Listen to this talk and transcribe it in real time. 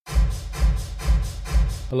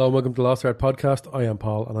Hello and welcome to the Lost Art Podcast. I am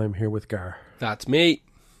Paul and I'm here with Gar. That's me.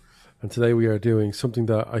 And today we are doing something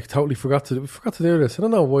that I totally forgot to do. We forgot to do this. I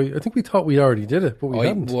don't know why. I think we thought we already did it, but we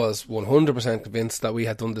hadn't. I was 100% convinced that we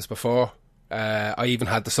had done this before. I even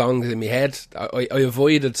had the songs in my head. I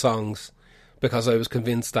avoided songs because I was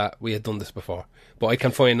convinced that we had done this before. But I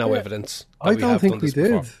can find no evidence that I we don't have think done we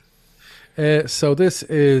this did. So this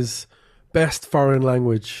is best foreign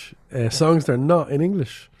language songs that are not in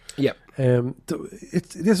English. Yep.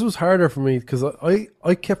 This was harder for me because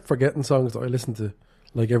I kept forgetting songs that I listened to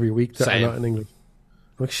like every week that Same. are not in English.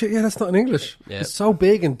 I'm like, shit, yeah, that's not in English. Yeah. It's so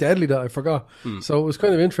big and deadly that I forgot. So it was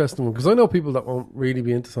kind of interesting because I know people that won't really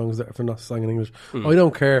be into songs that if they're not sung in English. I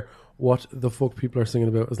don't care what the fuck people are singing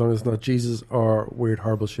about as long as it's not Jesus or weird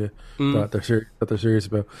horrible shit that they're serious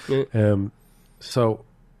about. Yeah. So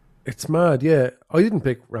it's mad. Yeah, I didn't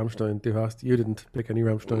pick Rammstein. Du hast. You didn't pick any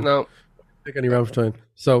Rammstein. No, Pick any Rammstein.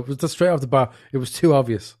 So just straight off the bat, it was too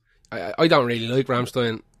obvious. I don't really like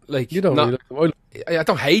Rammstein. Like, You don't really like them. I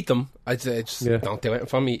don't hate them. I just don't do it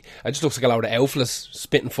for me. It just looks like a load of elfless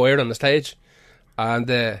spitting fire on the stage. And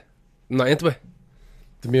I'm not into it.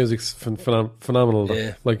 The music's phenomenal. Though.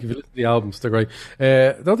 Yeah. Like if you listen to the albums, they're great.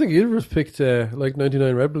 I don't think either of us picked like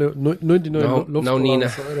 99 Red Balloon. 99 No, Luftballons. no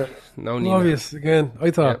Nina. No, Nina. Obvious again. I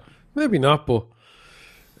thought maybe not, but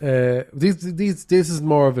this is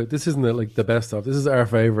more of it. This isn't like the best of. This is our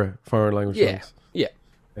favorite foreign language songs.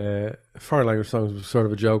 Yeah. Foreign language songs was sort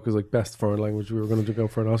of a joke as like best foreign language. We were going to go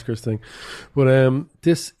for an Oscars thing, but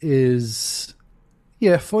this is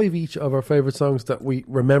 5 each of our favorite songs that we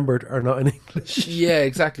remembered are not in English. Yeah,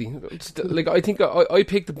 exactly. Like I think I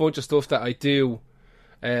picked a bunch of stuff that I do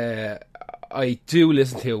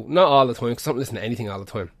listen to, not all the time because I don't listen to anything all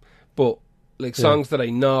the time, but like songs that I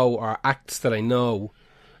know or acts that I know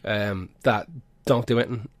that don't do it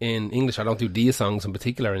in English. I don't do these songs in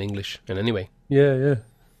particular in English in any way. Yeah,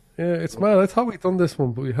 it's mad. I thought we'd done this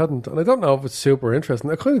one, but we hadn't. And I don't know if it's super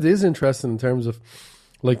interesting. It kind of is interesting in terms of,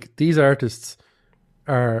 like, these artists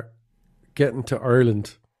are getting to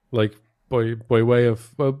Ireland, like, by way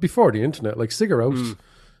of, well, before the internet, like Sigur Rós.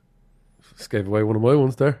 Just gave away one of my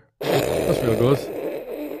ones there. That's real good.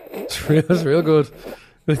 That's real good.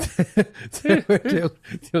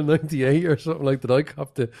 Till 98 or something like that I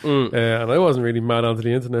copped it, and I wasn't really mad onto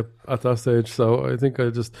the internet at that stage, so I think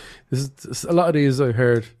this is a lot of these I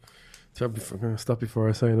heard. So I'm going to stop before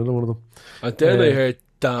I say another one of them. And then I heard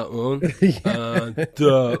that one and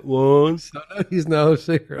that one. So now he's now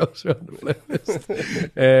Sigur Rós around the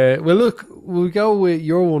playlist. Well, look, we'll go with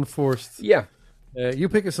your one first. Yeah. You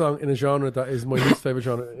pick a song in a genre that is my least favorite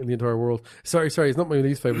genre in the entire world. Sorry, it's not my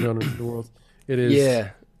least favorite genre in the world. It is. Yeah.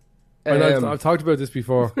 And I've talked about this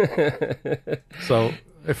before. So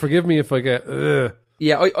forgive me if I get.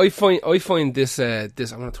 Yeah, I find this. I'm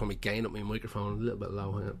going to turn my gain up my microphone a little bit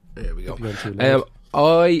low. Hang on. There we go.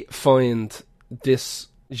 I find this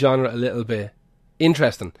genre a little bit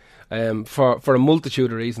interesting. For a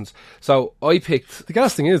multitude of reasons. So I picked. The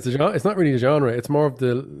gas thing is the genre. It's not really a genre. It's more of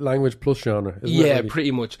the language plus genre. Isn't it, really?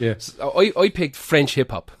 Pretty much. Yeah. So I picked French hip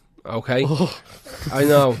hop. Okay. Oh. I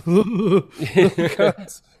know.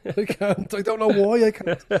 I can't. I don't know why I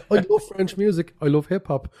can't. I love French music. I love hip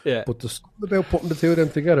hop. Yeah. But there's something about putting the two of them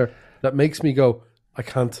together that makes me go, I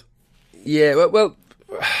can't. Yeah. Well,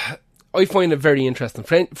 I find it very interesting.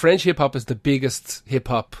 French hip hop is the biggest hip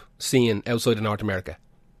hop scene outside of North America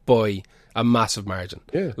by a massive margin.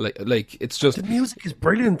 Yeah. Like it's just the music is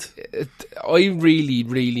brilliant. I really,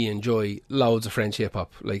 really enjoy loads of French hip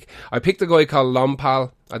hop. Like I picked a guy called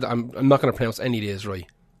Lompal. I'm not going to pronounce any of these right.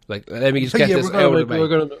 Like let me just get this out of the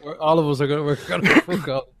way. All of us are going to fuck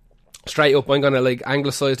off. Straight up, I'm going to like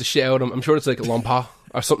anglicize the shit out of him. I'm sure it's like Lompal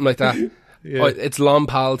or something like that. Yeah. It's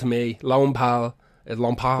Lompal to me. Lompal.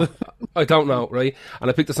 Lompal. I don't know, right? And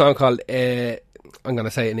I picked a song called I'm going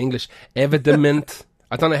to say it in English, Evidement.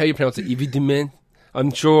 I don't know how you pronounce it. Evidement.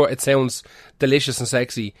 I'm sure it sounds delicious and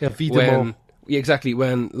sexy. Yeah, exactly,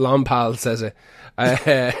 when Lompal says it.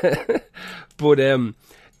 But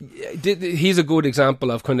he's a good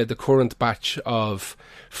example of kind of the current batch of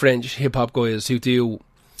French hip hop guys who do.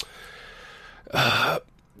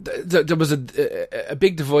 There was a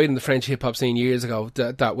big divide in the French hip hop scene years ago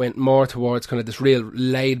that went more towards kind of this real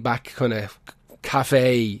laid back kind of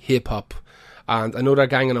cafe hip hop. And another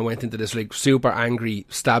gang and I went into this like super angry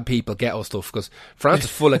stab people ghetto stuff because France is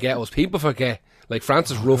full of ghettos. People forget like France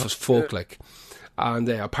is rough as fuck, like,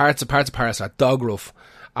 and parts of Paris are dog rough.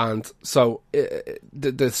 And so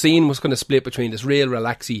the scene was kind of split between this real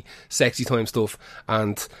relaxy, sexy time stuff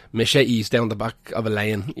and machetes down the back of a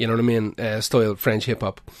lane, you know what I mean, style French hip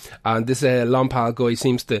hop. And this Lompal guy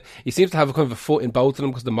seems to have a kind of a foot in both of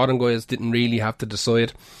them, because the modern guys didn't really have to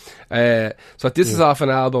decide. So this is off an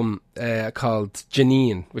album called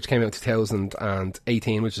Janine, which came out in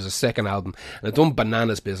 2018, which is a second album, and it done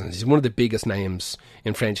bananas business. He's one of the biggest names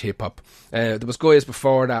in French hip hop. There was guys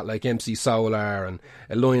before that like MC Solar and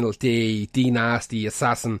Lionel D Nasty,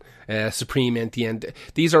 Assassin, Supreme NTN.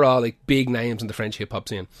 These are all like big names in the French hip hop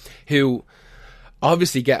scene, who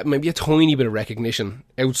obviously get maybe a tiny bit of recognition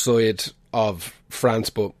outside of France,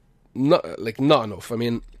 but not enough. I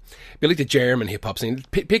mean, be like the German hip hop scene.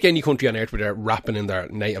 Pick any country on earth where they're rapping in their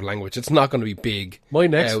native language. It's not going to be big. My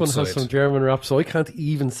next one outside. has some German rap, so I can't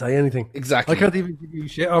even say anything. Exactly. I can't even give you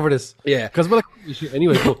shit over this. Yeah. Because I give you shit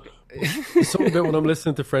anyway. But there's something about when I'm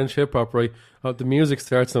listening to French hip hop, right? The music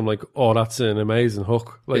starts and I'm like, oh, that's an amazing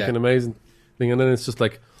hook, like an amazing thing, and then it's just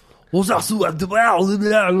like, I'm like,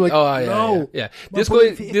 oh yeah, no, yeah. This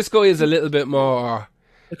guy is a little bit more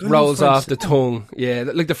rolls off the tongue. Yeah,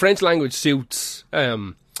 like the French language suits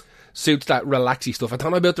that relaxy stuff. I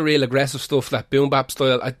don't know about the real aggressive stuff, that boom bap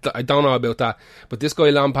style. I don't know about that. But this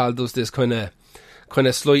guy Lompal does this kind of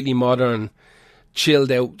slightly modern,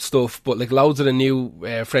 chilled out stuff. But like loads of the new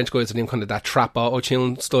French guys are doing kind of that trap auto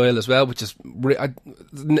tune style as well, which is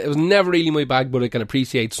it was never really my bag, but I can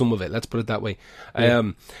appreciate some of it. Let's put it that way.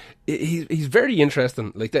 Yeah. He's very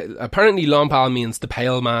interesting. Like apparently Lompal means the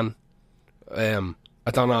pale man. I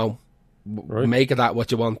don't know. Right. Make of that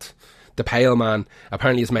what you want. The pale man.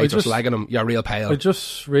 Apparently his mates are slagging him. You're real pale. I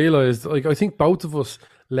just realised, like, I think both of us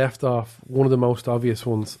left off one of the most obvious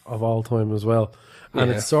ones of all time as well.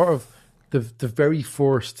 And it's sort of the very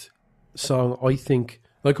first song, I think,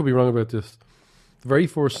 I could be wrong about this, the very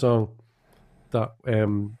first song that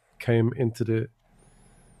came into the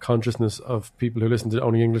consciousness of people who listen to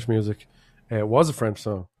only English music was a French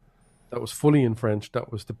song. That was fully in French.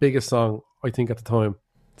 That was the biggest song, I think, at the time.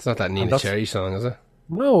 It's not that Nina Cherry song, is it?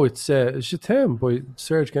 No, it's Je t'aime by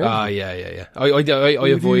Serge Gainsbourg. Ah, yeah. I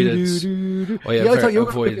avoided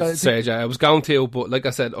Serge. I was going to, but like I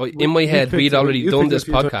said, in my head, we'd already done this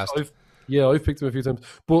podcast. I've picked him a few times.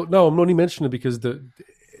 But no, I'm only mentioning it because the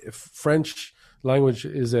French language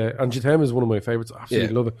is, and Je t'aime is one of my favourites. I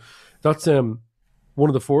absolutely love it. That's one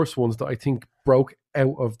of the first ones that I think broke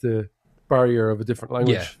out of the barrier of a different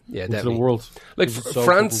language into definitely. The world. Like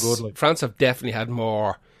France have definitely had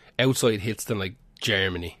more outside hits than like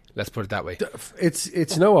Germany. Let's put it that way. It's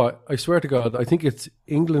you know what? I swear to God, I think it's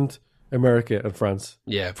England, America, and France.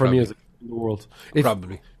 Yeah, for music in the world.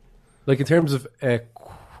 Probably. Like in terms of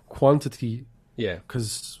quantity. Yeah.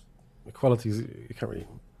 Because quality you can't really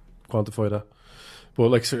quantify that. But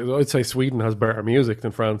like I'd say Sweden has better music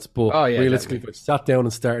than France. But realistically, definitely. If I sat down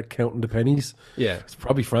and started counting the pennies, it's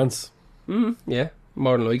probably France. Yeah,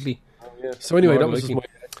 more than likely. Yeah. So anyway, that was just my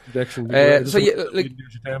prediction.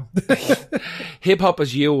 Hip hop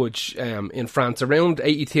is huge in France around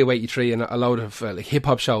 82, 83, and a lot of like hip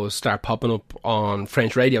hop shows start popping up on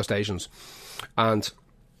French radio stations. And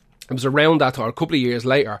it was around that, or a couple of years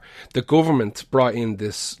later, the government brought in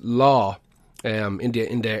this law in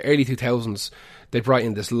the early 2000s. They brought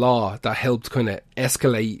in this law that helped kind of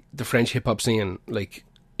escalate the French hip hop scene, like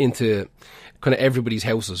into kind of everybody's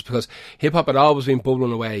houses, because hip hop had always been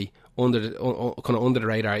bubbling away under the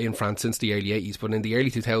radar in France since the early 80s. But in the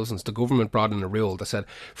early 2000s, the government brought in a rule that said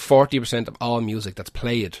 40% of all music that's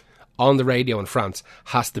played on the radio in France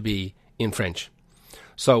has to be in French.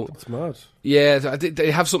 So that's mad. Yeah,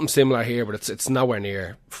 they have something similar here, but it's nowhere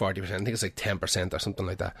near 40%. I think it's like 10% or something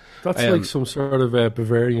like that. That's like some sort of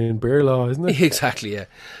Bavarian beer law, isn't it? Exactly, yeah.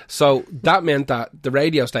 So that meant that the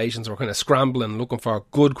radio stations were kind of scrambling, looking for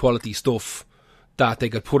good quality stuff that they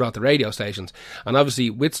could put out the radio stations. And obviously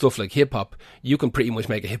with stuff like hip hop, you can pretty much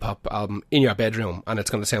make a hip hop album in your bedroom and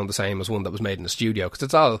it's going to sound the same as one that was made in the studio, because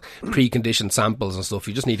it's all preconditioned samples and stuff.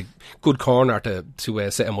 You just need a good corner to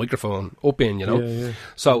set a microphone up in, you know. Yeah.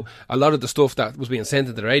 So a lot of the stuff that was being sent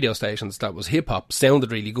to the radio stations that was hip hop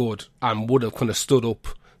sounded really good and would have kind of stood up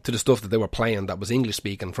to the stuff that they were playing that was English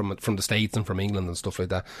speaking from the States and from England and stuff like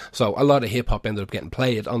that. So a lot of hip hop ended up getting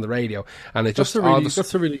played on the radio, and it that's a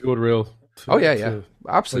really good reel.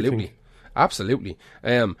 Absolutely.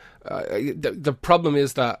 The problem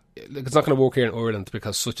is that it's not going to work here in Ireland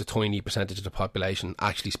because such a tiny percentage of the population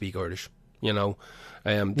actually speak Irish. You know,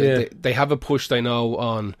 they have a push, I know,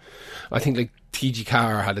 on, I think like TG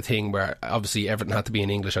Carr had a thing where obviously everything had to be in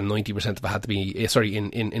English and 90% of it had to be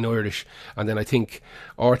in Irish. And then I think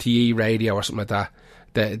RTE Radio or something like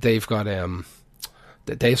that, they've got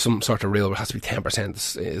they have some sort of rule where it has to be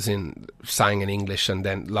 10% is in sang in English, and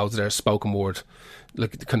then loads of their spoken word,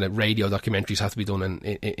 like the kind of radio documentaries have to be done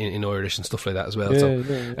in Irish and stuff like that as well.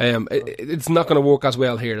 It's not going to work as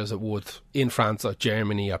well here as it would in France or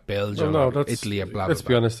Germany or Belgium or Italy or blah blah. Let's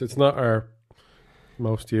be honest, it's not our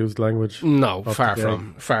most used language. No, far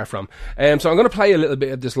from. So I'm going to play a little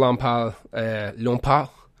bit of this L'Ompal,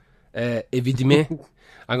 évidemment.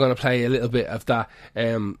 I'm going to play a little bit of that.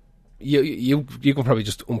 You can probably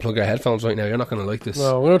just unplug your headphones right now. You're not going to like this.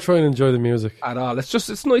 No, we're going to try and enjoy the music at all.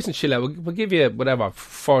 It's nice and chill out. We'll give you whatever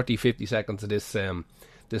 40-50 seconds of this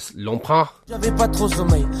L'Ompal. J'avais pas trop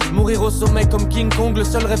sommeil, mourir au sommet comme King Kong, le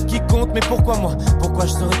seul rêve qui compte. Mais pourquoi moi? Pourquoi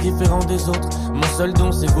je serais différent des autres? Mon seul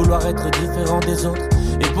don c'est vouloir être différent des autres.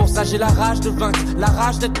 Et pour ça j'ai la rage de vaincre, la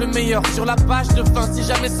rage d'être le meilleur sur la page de fin. Si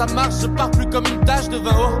jamais ça marche, je pars plus comme une tache de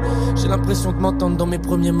vin. Oh, j'ai l'impression de m'entendre dans mes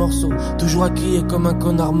premiers morceaux, toujours à crier comme un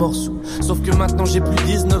connard morceau. Sauf que maintenant j'ai plus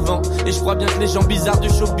 19 ans, et je crois bien que les gens bizarres du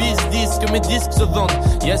showbiz disent que mes disques se vendent.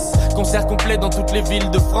 Yes, concert complet dans toutes les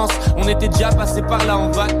villes de France. On était déjà passé par là en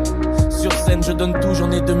vague. Sur scène je donne tout,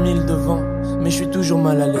 j'en ai 2000 devant. Mais je suis toujours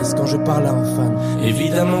mal à l'aise quand je parle à un fan.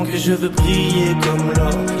 Évidemment que je veux briller comme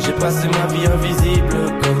l'or. J'ai passé ma vie invisible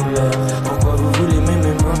comme l'air. Pourquoi vous voulez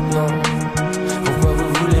m'aimer maintenant? Pourquoi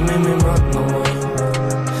vous voulez m'aimer maintenant?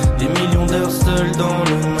 Des millions d'heures seules dans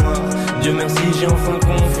le noir. Dieu merci j'ai enfin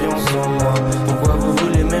confiance en moi. Pourquoi vous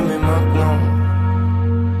voulez m'aimer maintenant?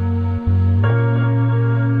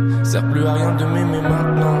 Sert plus à rien de m'aimer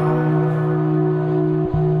maintenant.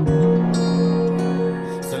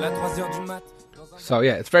 So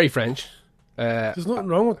yeah, it's very French. There's nothing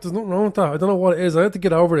wrong with that. I don't know what it is. I have to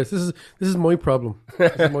get over this. This is my problem.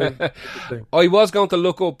 This is my thing. I was going to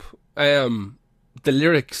look up the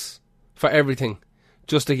lyrics for everything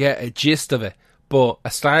just to get a gist of it, but I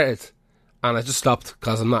started and I just stopped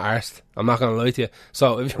because I'm not arsed. I'm not going to lie to you.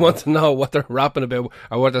 So if you want to know what they're rapping about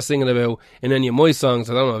or what they're singing about in any of my songs,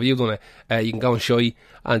 I don't know if you've done it, you can go on Shy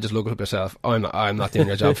and just look it up yourself. I'm not doing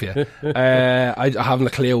your job for you. I haven't a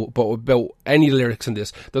clue, but about any lyrics in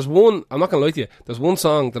this. There's one, I'm not going to lie to you, there's one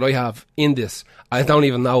song that I have in this. I don't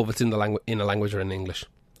even know if it's in a language or in English.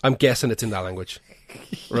 I'm guessing it's in that language.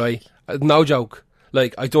 Right? No joke.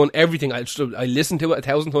 Like, I've done everything. I listened to it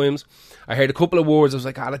 1,000 times. I heard a couple of words. I was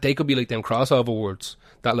like, they could be like them crossover words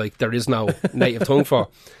that, like, there is no native tongue for.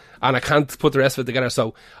 And I can't put the rest of it together.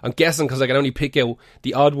 So I'm guessing because I can only pick out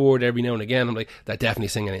the odd word every now and again. I'm like, they're definitely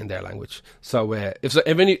singing it in their language. So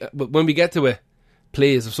when we get to it,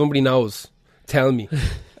 please, if somebody knows, tell me.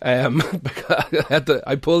 I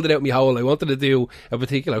pulled it out my hole. I wanted to do a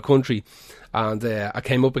particular country. And I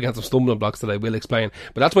came up against some stumbling blocks that I will explain.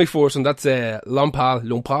 But that's my first one. That's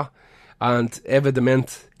L'Ompal, and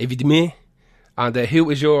évidemment. And who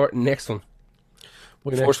is your next one?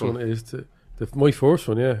 My next one is my first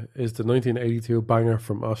one, is the 1982 banger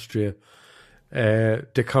from Austria, Der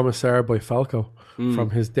Kommissar by Falco, from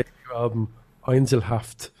his debut album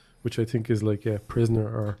Einzelhaft, which I think is like a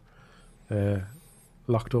prisoner or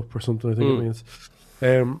locked up or something, I think it means.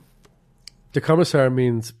 Der Kommissar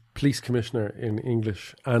means police commissioner in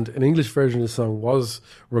English, and an English version of the song was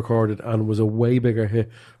recorded and was a way bigger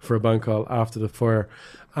hit for a band called After the Fire.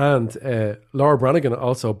 And Laura Branigan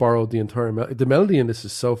also borrowed the entire the melody in this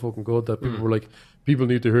is so fucking good that people were like, people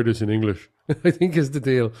need to hear this in English. I think is the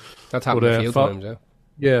deal. That's happened a few times, yeah.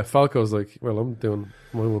 Yeah, Falco's like, well, I'm doing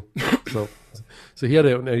my one. So he had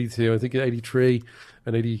it out in 82, I think in 83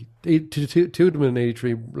 and two of them in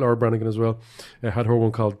 83, Laura Branigan as well, had her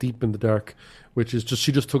one called Deep in the Dark, which is just,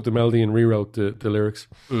 she just took the melody and rewrote the lyrics.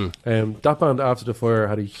 That band After the Fire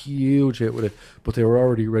had a huge hit with it, but they were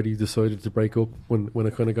already decided to break up when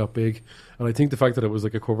it kind of got big. And I think the fact that it was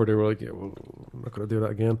like a cover, they were like, yeah, well, I'm not going to do that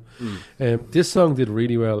again. This song did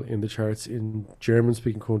really well in the charts in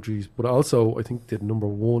German-speaking countries, but also I think did number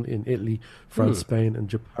one in Italy, France, Spain and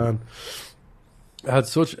Japan. It had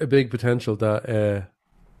such a big potential that,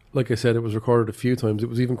 like I said, it was recorded a few times. It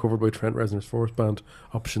was even covered by Trent Reznor's first band,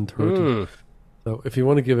 Option 30. So if you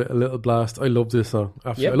want to give it a little blast, I love this song.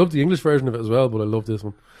 Absolutely. Yep. I love the English version of it as well, but I love this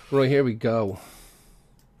one. Right, here we go.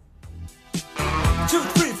 2,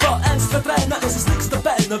 3, 4, 1, 2, 3, na, es ist nix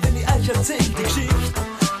dabei, na, wenn ich euch erzähl die Geschichte.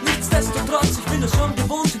 Nichtsdestotrotz, ich bin es schon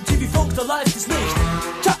gewohnt, im TV-Funk, da läuft es nicht.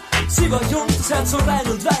 Tja, sie war jung, das Herz so rein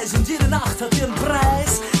und weiß, und jede Nacht hat ihren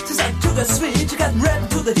Preis. Sie sagt, sugar sweet, you got red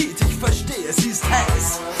to the heat, ich verstehe, sie ist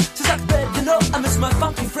heiß. Sie sagt, babe, you know, I miss my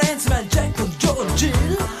funky friends, mein Jack und Joe und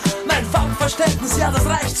Jill. Mein Fachverständnis, ja, das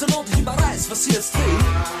reicht zur Not, ich überreiß, was sie jetzt will.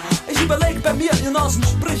 Ich überleg bei mir, ihr Nasen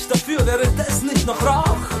spricht dafür, wäre das nicht noch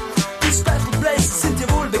Rauch? Die Special Places sind dir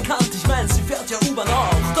wohl bekannt, ich mein, sie fährt ja U-Bahn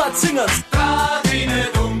auch. Dort singen's Radine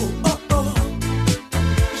dumm, oh, oh.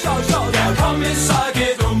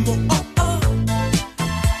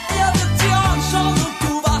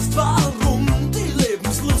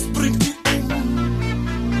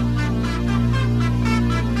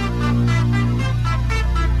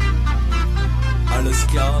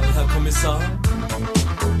 Wahl, Herr Kommissar.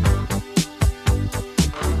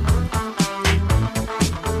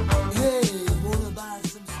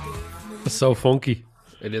 That's so funky.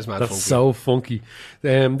 It is mad That's funky. so funky.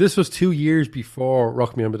 This was 2 years before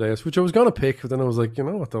Rock Me Amadeus, which I was going to pick, but then I was like, you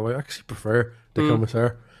know what though, I actually prefer The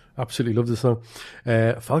Commissar. Absolutely love this song.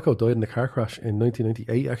 Falco died in a car crash in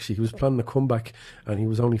 1998, actually. He was planning a comeback, and he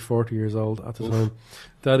was only 40 years old at the time.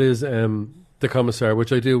 That is The Commissar,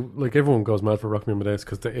 which I do, like, everyone goes mad for Rock Me Amadeus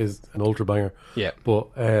because that is an ultra banger. Yeah.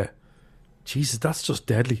 But, Jesus, that's just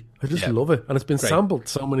deadly. I just Yeah. love it. And it's been Great. sampled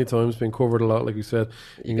so many times, been covered a lot, like you said.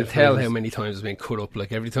 You can tell how many times it's been cut up.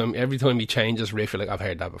 Like every time he changes riff, you're like, I've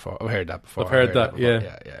heard that before. I've heard that before. I've heard that, before.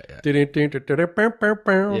 yeah.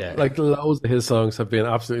 Yeah. Like loads of his songs have been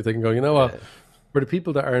absolutely thinking, going, you know what? For the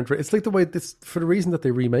people that aren't, it's like the way this, for the reason that they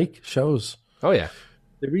remake shows. Oh yeah.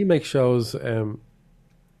 They remake shows,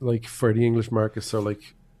 like for the English market. So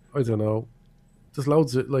like, I don't know, there's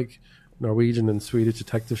loads of like Norwegian and Swedish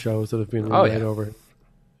detective shows that have been remade over.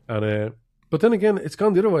 And but then again, it's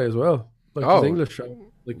gone the other way as well. Like the English show,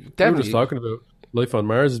 like we were definitely. just talking about, Life on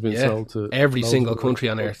Mars has been sold to every loads single of country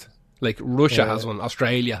on earth. Like Russia has one,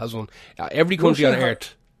 Australia has one. Every country on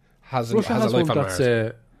earth has a Life on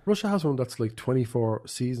Mars. Russia has one that's like 24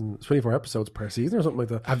 episodes per season or something like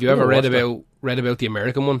that. Have you ever read about the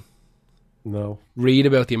American one? No. Read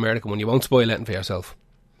about the American one. You won't spoil anything for yourself.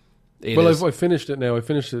 I finished it now. I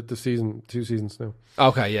finished it 2 seasons now.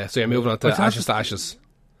 Okay, yeah. So you're moving on to Ashes to Ashes.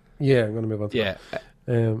 Yeah, I'm going to move on to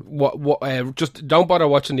that. Just don't bother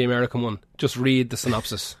watching the American one. Just read the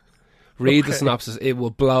synopsis. Read the synopsis. It will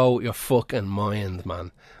blow your fucking mind,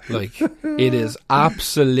 man. Like, it is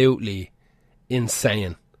absolutely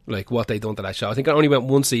insane, like, what they done to that show. I think it only went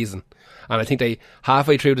 1 season. And I think they,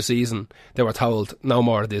 halfway through the season, they were told, no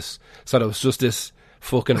more of this. So there was just this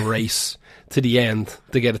fucking race to the end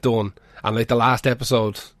to get it done. And, like, the last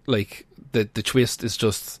episode, like, the twist is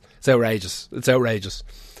just, it's outrageous. It's outrageous.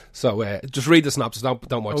 So just read the synopsis.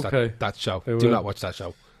 Don't watch that show. Do not watch that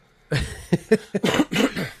show.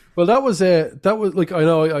 Well, that was like, I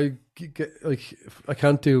know I get, like, I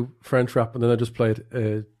can't do French rap, and then I just played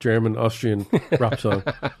a German Austrian rap song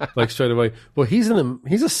like straight away. But he's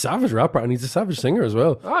a savage rapper, and he's a savage singer as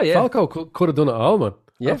well. Oh yeah, Falco could have done it all, man.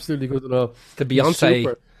 Yeah, absolutely could have done it all. The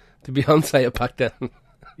Beyonce back then.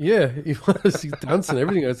 Yeah, he was dancing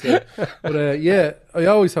everything outside. But yeah, I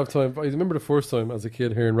always have time. I remember the first time as a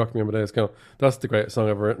kid hearing Rock Me Amadeus go, that's the greatest song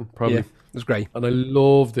I've ever written, probably. Yeah, it was great. And I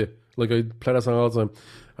loved it. Like, I play that song all the time.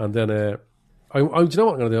 And then, do you know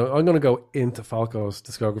what I'm going to do? I'm going to go into Falco's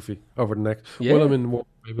discography over the next, while I'm in work,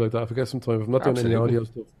 maybe like that. If I get some time, if I'm not doing any audio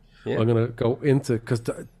stuff, I'm going to go into, because,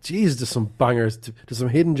 geez, there's some bangers, there's some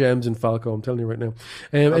hidden gems in Falco, I'm telling you right now.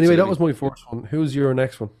 Anyway, that was my first one. Who's your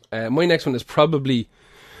next one? My next one is probably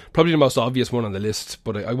the most obvious one on the list,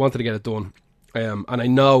 but I wanted to get it done. And I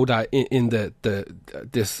know that in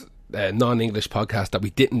this non-English podcast that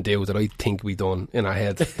we didn't do, that I think we done in our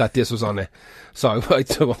head, that this was on it. So I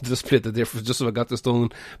wanted to split the difference just so I got this done,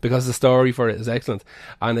 because the story for it is excellent.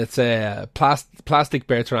 And it's Plastic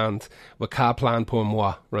Bertrand with Ca Plan Pour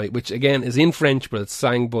Moi, right? Which again is in French, but it's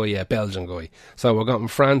sang by a Belgian guy. So we're going from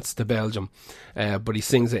France to Belgium, but he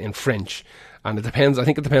sings it in French. And I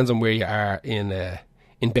think it depends on where you are in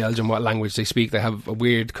Belgium, what language they speak. They have a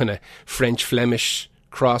weird kind of French Flemish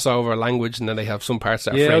crossover language, and then they have some parts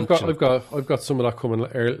that are French. I've got some of that coming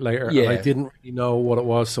later. Yeah. And I didn't really know what it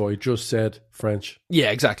was, so I just said French.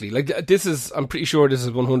 Yeah, exactly. Like, I'm pretty sure this is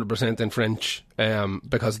 100% in French,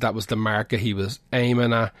 because that was the marker he was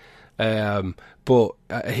aiming at. But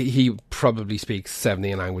he probably speaks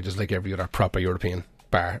 17 languages like every other proper European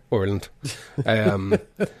bar Ireland. Hey,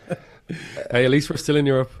 at least we're still in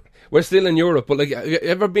Europe. We're still in Europe, but, like, have you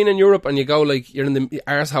ever been in Europe and you go, like, you're in the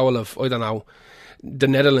arsehole of, I don't know, the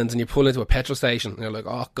Netherlands, and you pull into a petrol station and you're like,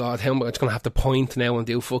 oh god, how am I going to have to point now and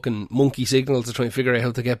do fucking monkey signals to try and figure out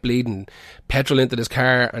how to get bleeding petrol into this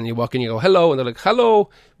car? And you walk in, you go, hello, and they're like,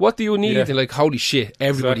 hello, what do you need? And you're like, holy shit,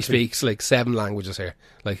 everybody speaks like 7 languages here.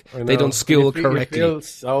 Like, they don't school correctly. You feel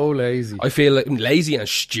so lazy. I feel like lazy and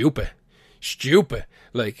stupid.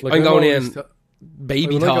 Like I'm going in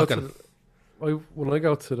baby talking. When I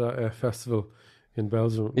go to that festival in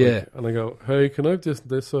Belgium, and I go, hey, can I have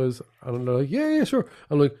this size? And they're like, yeah, sure.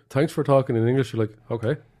 I'm like, thanks for talking in English. You're like,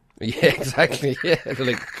 okay. Yeah, exactly. Yeah, they're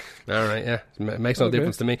like, all right, yeah, it makes no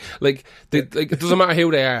difference to me. Like, it doesn't matter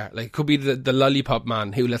who they are. Like, it could be the lollipop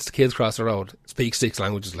man who lets the kids cross the road, speaks 6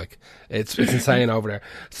 languages. Like, it's insane over there.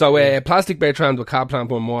 So, Plastic Bertrand with Cap Plan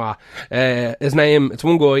Pour Moi. It's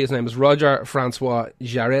one guy. His name is Roger Francois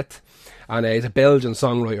Jarret. And he's a Belgian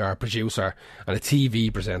songwriter, producer, and a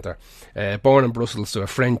TV presenter. Born in Brussels to a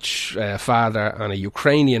French father and a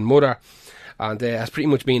Ukrainian mother. And has pretty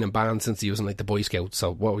much been in bands since he was in like the Boy Scouts.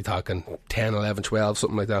 So what are we talking? 10, 11, 12,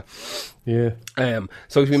 something like that. Yeah.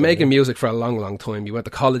 So he's been making music for a long, long time. He went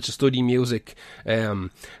to college to study music.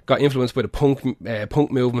 Got influenced by the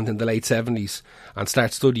punk movement in the late 70s and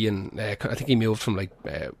started studying. I think he moved from like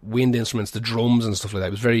wind instruments to drums and stuff like that.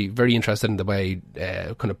 He was very, very interested in the way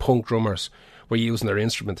kind of punk drummers were using their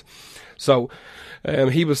instrument. So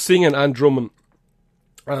he was singing and drumming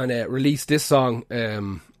and released this song.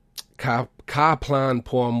 Ca Plan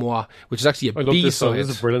Pour Moi, which is actually a B-side. This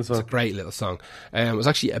is a brilliant song. It's a great little song. It was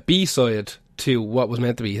actually a B-side to what was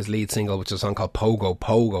meant to be his lead single, which is a song called Pogo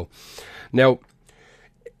Pogo. Now,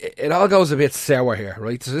 it all goes a bit sour here,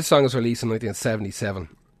 right? So this song was released in 1977.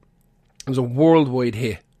 It was a worldwide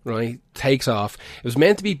hit, right? Takes off. It was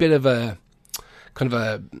meant to be a bit of a kind of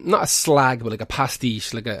a, not a slag, but like a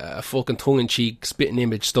pastiche, like a fucking tongue-in-cheek, spitting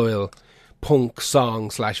image style punk song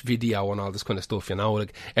 / video and all this kind of stuff, you know,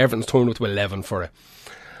 like everything's turned up to 11 for it.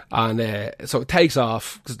 And so it takes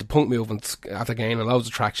off because the punk movement's after gaining loads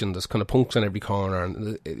of traction. There's kind of punks on every corner,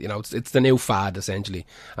 and you know, it's the new fad essentially.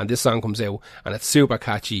 And this song comes out and it's super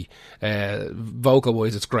catchy. Vocal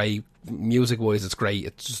wise it's great, music wise it's great.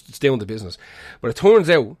 It's doing the business. But it turns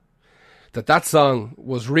out that song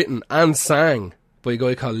was written and sang by a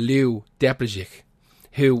guy called Lou Deplegic,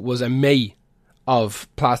 who was a mate of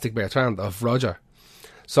Plastic Bertrand, of Roger.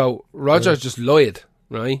 So Roger just lied,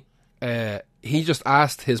 right? He just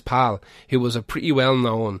asked his pal, who was a pretty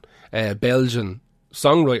well-known Belgian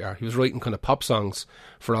songwriter. He was writing kind of pop songs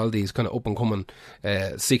for all these kind of up-and-coming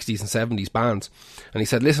 60s and 70s bands. And he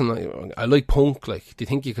said, listen, I like punk, like, do you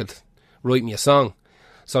think you could write me a song?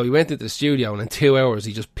 So he went into the studio, and in 2 hours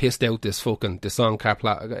he just pissed out this song,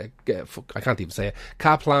 I can't even say it,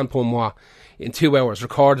 Ca Plan Pour Moi. In 2 hours,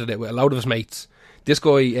 recorded it with a load of his mates. This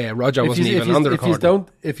guy, Roger, wasn't even on the recording.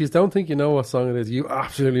 If you don't think you know what song it is, you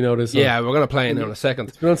absolutely know this song. Yeah, we're going to play it now in a second.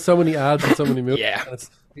 It's been on so many ads and so many movies. Yeah. It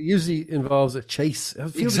usually involves a chase.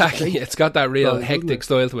 Exactly. Like a chase. It's got that real hectic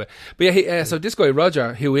style to it. But yeah, so this guy,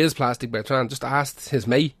 Roger, who is Plastic Bertrand, just asked his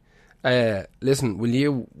mate, listen, will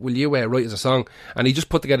you write us a song? And he just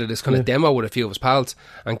put together this kind of demo with a few of his pals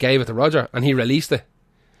and gave it to Roger, and he released it.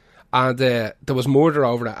 And there was murder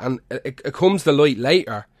over it. And it comes to light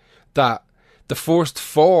later that the first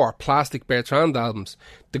 4 Plastic Bertrand albums,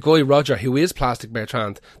 the guy Roger, who is Plastic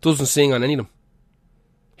Bertrand, doesn't sing on any of them.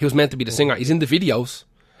 He was meant to be the singer. He's in the videos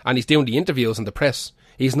and he's doing the interviews and the press.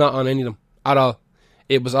 He's not on any of them at all.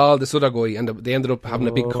 It was all this other guy, and they ended up having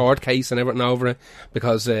a big court case and everything over it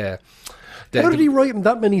because how did he write him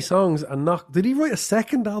that many songs and not? Did he write a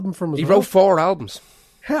second album from? He wrote 4 albums.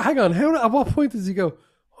 Hang on, at what point does he go?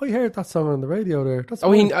 I heard that song on the radio there.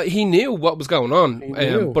 He knew what was going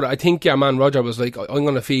on. But I think your man Roger was like, I'm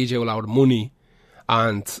going to feed you a lot of money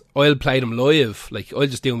and I'll play them live. Like, I'll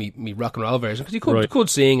just do me rock and roll version. Because he could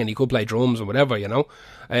sing and he could play drums and whatever, you know.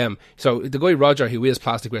 So the guy Roger, who is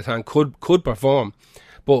Plastic Bertrand, could perform.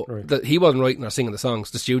 But he wasn't writing or singing the songs,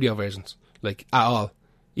 the studio versions, like, at all.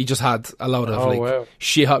 He just had a lot of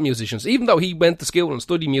shit hot musicians, even though he went to school and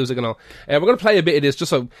studied music and all. We're going to play a bit of this just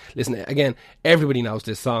so, listen, again, everybody knows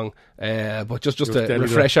this song, but just to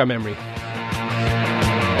refresh our memory.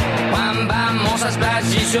 Bam bam, mon chat se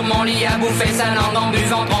place, j'ai sur mon lit à bouffer sa langue en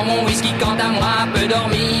buvant, prends mon whisky quant à moi, peu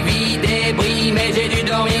dormi, vie débris, mais j'ai dû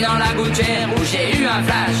dormir dans la gouttière où j'ai eu un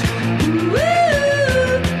flash.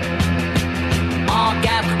 En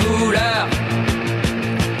 4 couleurs.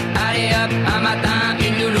 Allez hop, un matin,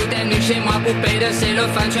 une louloute est venue chez moi, poupée de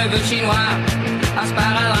cellophane, cheveux chinois, un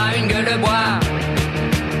sparadrap, une gueule de bois,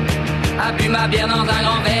 a bu ma bière dans un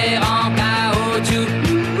grand verre en caoutchouc,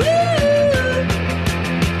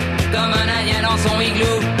 comme un indien dans son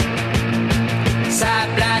igloo. Ça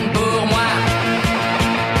plane pour moi,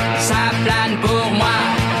 ça plane pour moi,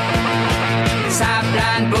 ça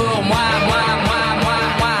plane pour moi, moi,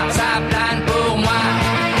 ça plane pour moi.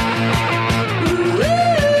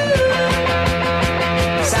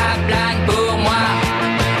 Ça plane pour moi.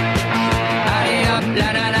 Allez hop,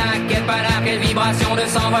 la nana, quelle panard, quelle vibration de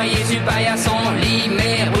s'envoyer sur paillasson,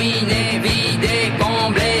 limé, ruiné, vidé,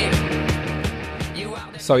 comblé.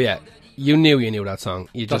 So yeah, you knew that song.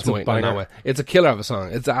 You just might not know it. It's a killer of a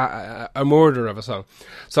song. It's a murder of a song.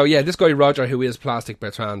 So yeah, this guy Roger, who is Plastic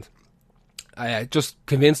Bertrand, just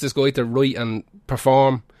convinced this guy to write and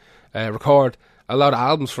perform, record a lot of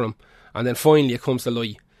albums for him. And then finally it comes to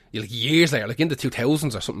light, like years later, like in the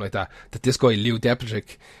 2000s or something like that this guy Lew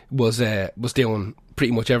Deplerchik was doing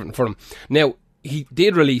pretty much everything for him. Now, he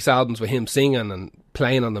did release albums with him singing and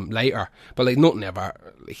playing on them later, but like nothing ever,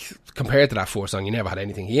 like, compared to that first song, he never had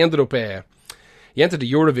anything. He ended up, he entered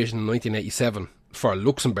the Eurovision in 1987 for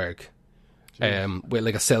Luxembourg, with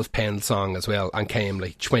like a self-penned song as well, and came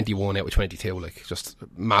like 21 out of 22, like just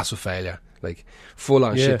massive failure, like full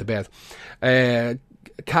on shit to bed.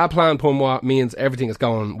 Ka Plan Pour Moi means everything is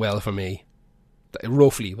going well for me,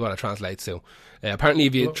 roughly what it translates to. Apparently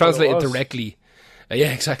if you translate it directly,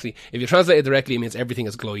 exactly, if you translate it directly, it means everything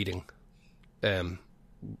is gliding.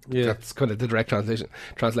 That's kind of the direct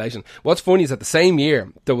translation. What's funny is that the same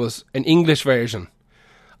year there was an English version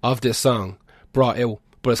of this song brought out,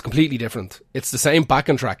 but it's completely different. It's the same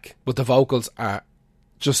backing track, but the vocals are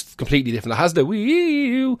just completely different. It has the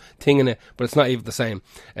wee thing in it, but it's not even the same.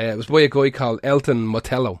 It was by a guy called Elton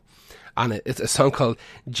Motello, and it's a song called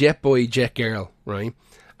Jet Boy Jet Girl, right?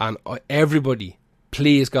 And everybody,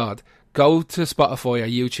 please God, go to Spotify or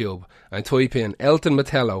YouTube and type in Elton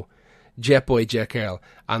Motello Jet Boy Jet Girl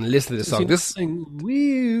and listen to this song. This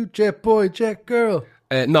wee Jet Boy Jet Girl.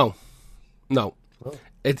 No. Oh.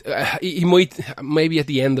 He might, maybe at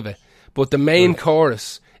the end of it, but the main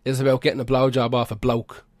chorus is about getting a blowjob off a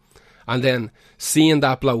bloke and then seeing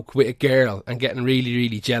that bloke with a girl and getting really,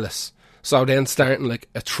 really jealous. So then starting like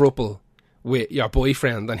a throuple with your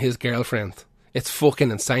boyfriend and his girlfriend. It's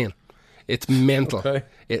fucking insane. It's mental. Okay.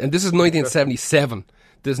 And this is 1977.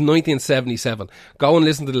 This is 1977. Go and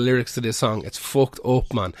listen to the lyrics to this song. It's fucked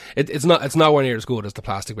up, man. It's nowhere near as good as the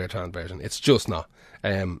Plastic Bear Trans version. It's just not.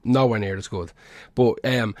 Nowhere near as good. But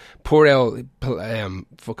poor old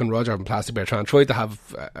fucking Roger from Plastic Bear Trans tried to have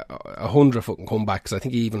 100 fucking comebacks. I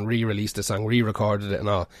think he even re-released the song, re-recorded it and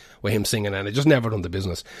all with him singing, and it just never done the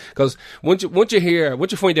business. Because once you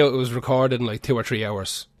find out it was recorded in like 2 or 3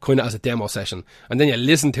 hours, kind of as a demo session, and then you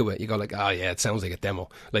listen to it, you go like, oh yeah, it sounds like a demo.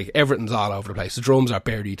 Like everything's all over the place. The drums are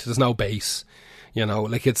buried. There's no bass. You know,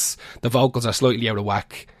 like the vocals are slightly out of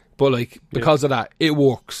whack. But like, because of that, it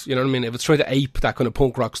works. You know what I mean? If it's trying to ape that kind of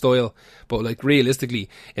punk rock style. But like, realistically,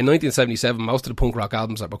 in 1977, most of the punk rock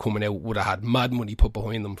albums that were coming out would have had mad money put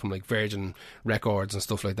behind them from like Virgin Records and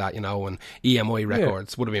stuff like that, you know, and EMI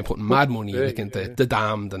Records would have been putting mad money like into The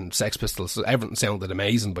Damned and Sex Pistols. So everything sounded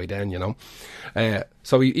amazing by then, you know.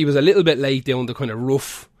 So he was a little bit late down the kind of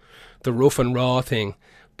rough and raw thing.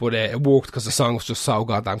 But it worked because the song was just so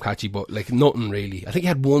goddamn catchy, but like nothing really. I think he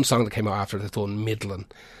had one song that came out after that done Midland.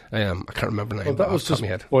 I can't remember the name. Well, that was just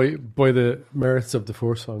by the merits of the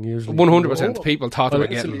first song, usually. 100%. People thought they were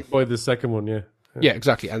getting... By the second one, yeah. Yeah,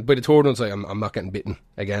 exactly. And by the third one, I'm not getting bitten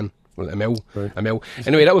again. Well, I'm out. Right. I'm out.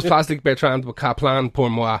 Anyway, that was Plastic Bear Trans with Ka Plan Pour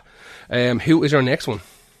Moi. Who is your next one?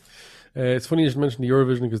 It's funny you should mention the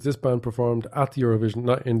Eurovision, because this band performed at the Eurovision,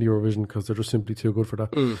 not in the Eurovision, because they're just simply too good for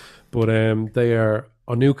that. But they are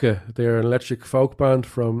Onuka. They are an electric folk band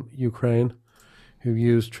from Ukraine who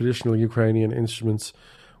use traditional Ukrainian instruments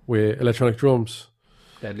with electronic drums.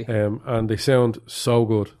 Deadly. And they sound so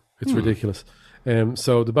good. It's ridiculous.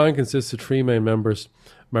 So the band consists of 3 main members.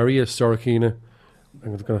 Maria Sorokina.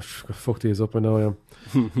 I'm going to fuck these up, I know I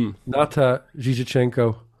am. Nata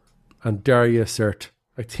Zhizhchenko and Daria Sert.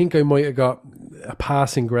 I think I might have got a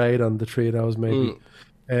passing grade on the 3 of those, maybe.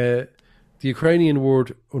 The Ukrainian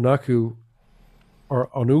word Onaku or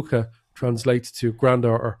Onuka translates to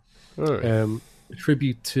granddaughter. A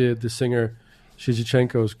tribute to the singer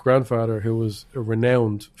Zhizhchenko's grandfather, who was a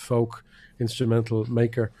renowned folk instrumental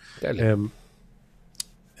maker.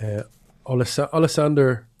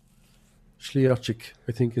 Alexander Shliachik,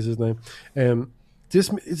 I think is his name. This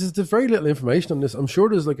is very little information on this. I'm sure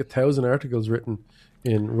there's like 1,000 articles written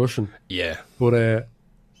in Russian. Yeah, but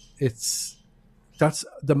that's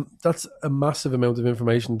a massive amount of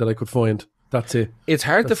information that I could find. That's it. It's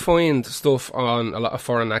hard to find stuff on a lot of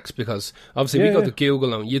foreign acts, because obviously if you go to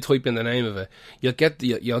Google and you type in the name of it, you'll get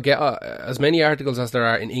as many articles as there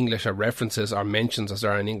are in English, or references or mentions as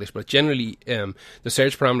there are in English. But generally, the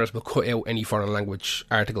search parameters will cut out any foreign language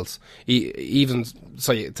articles, even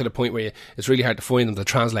so to the point where it's really hard to find them to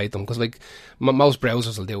translate them, because like most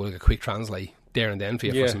browsers will do like a quick translate there and then for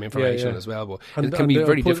you for some information as well. But it can be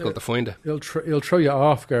very difficult to find it. It'll throw you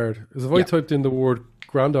off guard. Because if I typed in the word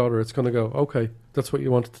granddaughter, it's going to go, okay, that's what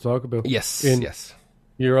you wanted to talk about. Yes.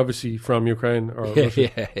 You're obviously from Ukraine or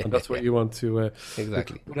Russia, and that's what you want to...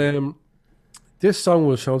 exactly. This song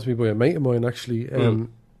was shown to me by a mate of mine, actually,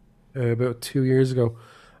 about 2 years ago,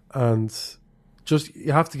 and just,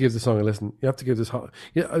 you have to give the song a listen. You have to give this...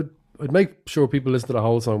 I'd make sure people listen to the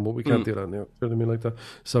whole song, but we can't do that now. You know what I mean, like that.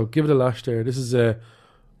 So give it a lash there. This is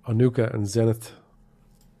Anuka and Zenith.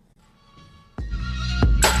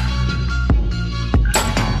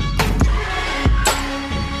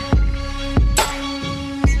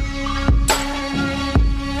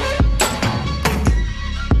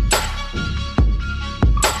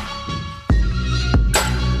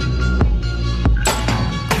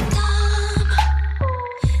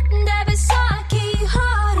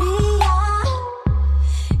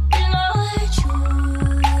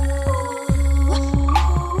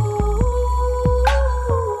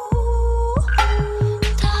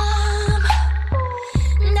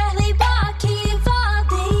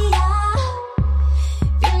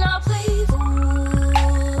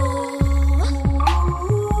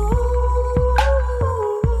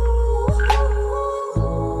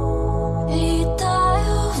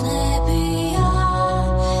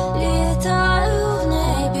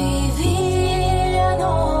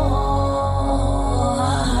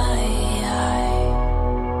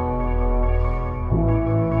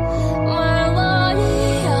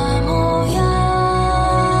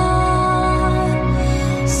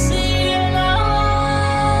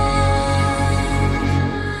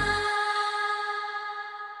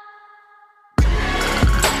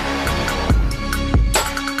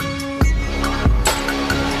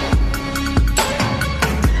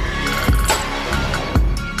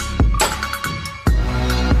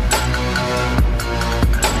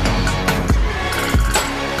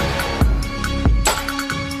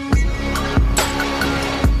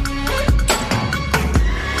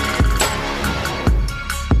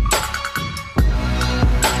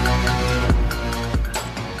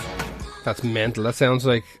 That's mental. That sounds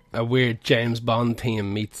like a weird James Bond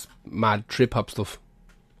theme meets mad trip hop stuff.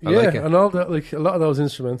 I like it. And all that, like a lot of those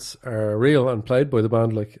instruments are real and played by the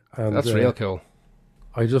band. Like, and That's real cool.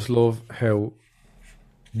 I just love how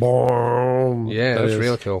boom. Yeah, that's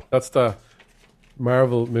real cool. That's the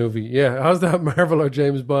Marvel movie. Yeah, it has that Marvel or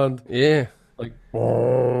James Bond. Yeah, like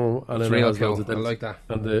boom, and it's then real it has cool. I like that.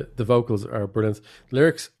 And the vocals are brilliant. The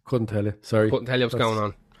lyrics couldn't tell you. Sorry, couldn't tell you what's going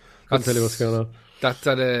on. Couldn't tell you what's going on. That's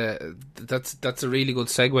a really good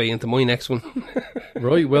segue into my next one.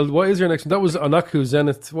 Right. Well, what is your next one? That was Anaku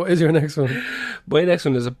Zenith. What is your next one? My next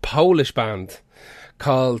one is a Polish band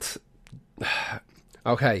called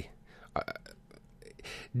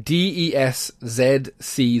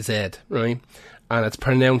DESZCZ, right? And it's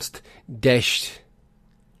pronounced Deszcz,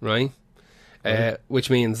 right?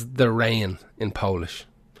 Which means the rain in Polish.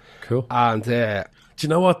 Cool. And do you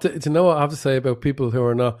know what? Do you know what I have to say about people who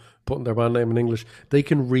are not putting their band name in English? They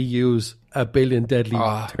can reuse a billion deadly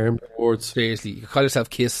terms and words. Seriously, you could call yourself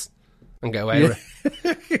Kiss and get away with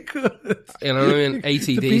it. You know what I mean?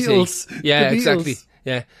 ACDC. Yeah, exactly.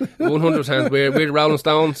 Yeah, 100%. We're the Rolling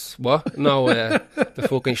Stones. What? No, the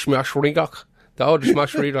fucking Schmashrigock. The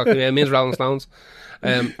Schmashrigock. Yeah, it means Rolling Stones.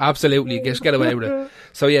 Absolutely, just get away with it.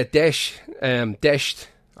 So yeah, Deszcz.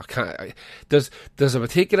 I can't. There's a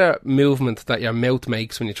particular movement that your mouth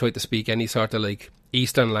makes when you try to speak any sort of like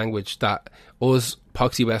Eastern language that us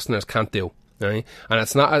poxy Westerners can't do, right? And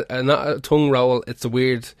it's not a tongue roll. It's a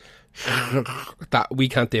weird that we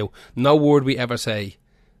can't do. No word we ever say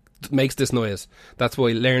makes this noise. That's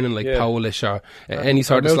why learning like Polish or any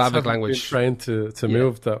sort of Slavic language, trying to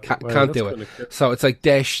move that can't do it. So it's like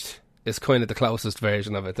Deszcz is kind of the closest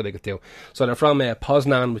version of it that I could do. So they're from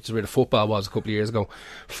Poznan, which is where the football was a couple of years ago.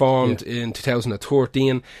 Formed in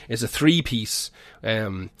 2013. It's a 3-piece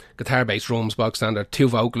guitar, bass, drums, box standard, 2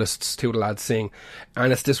 vocalists, 2 of the lads sing,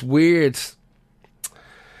 and it's this weird.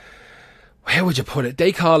 How would you put it?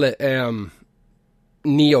 They call it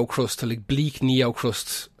neo-crust, like bleak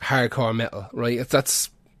neo-crust hardcore metal, right?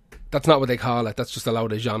 That's not what they call it. That's just a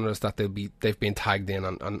lot of genres that they've been tagged in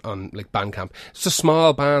on like Bandcamp. It's a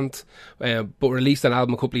small band, but released an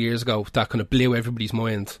album a couple of years ago that kind of blew everybody's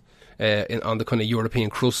mind on the kind of European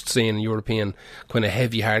crust scene, European kind of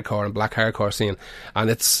heavy hardcore and black hardcore scene. And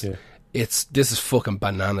this is fucking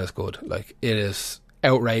bananas good. Like, it is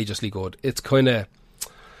outrageously good. It's kind of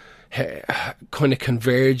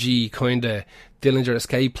convergy, kind of Dillinger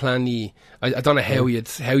Escape Plan-y. I don't know how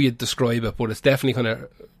you'd describe it, but it's definitely kind of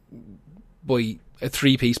by a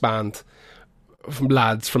 3-piece band from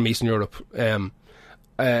lads from Eastern Europe.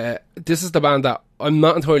 This is the band that I'm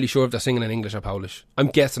not entirely sure if they're singing in English or Polish. I'm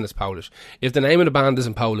guessing it's Polish. If the name of the band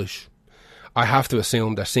isn't Polish, I have to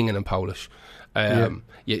assume they're singing in Polish.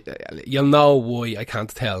 You'll know why I can't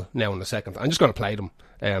tell now in a second. I'm just going to play them.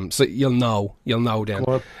 So you'll know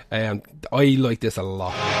then. I like this a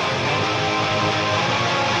lot.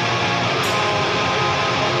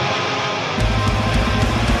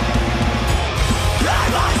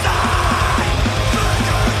 Rise up!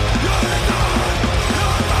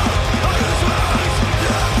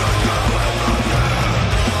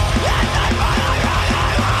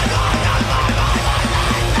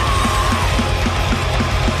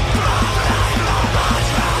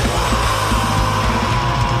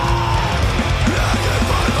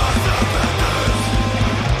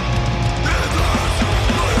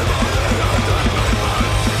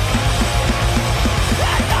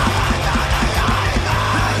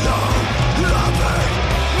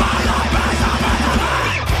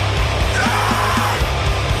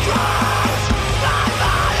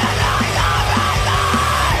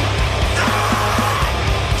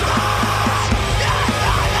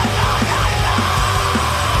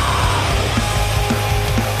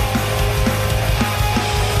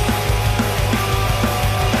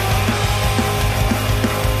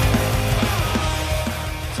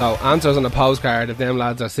 So answers on a postcard if them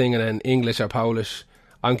lads are singing in English or Polish.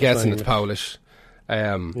 I'm guessing it's Polish.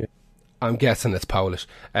 I'm guessing it's Polish.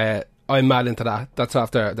 I'm mad into that. That's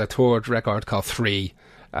after their third record called 3.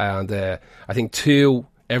 And I think 2,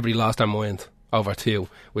 everybody lost their mind over 2,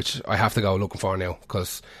 which I have to go looking for now.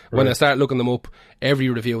 Because when I start looking them up, every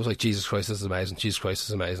review was like, Jesus Christ, this is amazing. Jesus Christ, this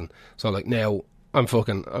is amazing. So like now, I'm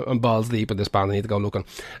balls deep in this band. I need to go looking.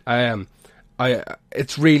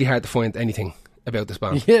 It's really hard to find anything about this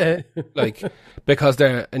band. Yeah. Like, because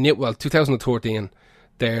they're, 2013,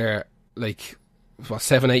 they're like,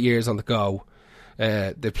 7-8 years on the go.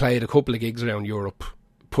 They played a couple of gigs around Europe,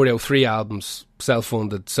 put out 3 albums,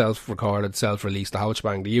 self-funded, self-recorded, self-released, the whole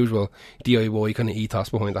shebang, the usual DIY kind of ethos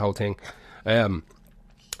behind the whole thing.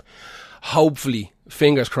 Hopefully,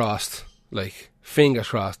 fingers crossed,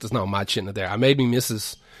 there's no mad shit in it there. I made me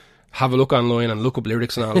missus have a look online and look up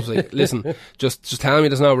lyrics and all. I was like, listen, just tell me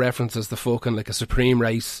there's no references to fucking like a supreme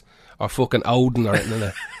race or fucking Odin or anything in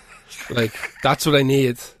it. Like, that's what I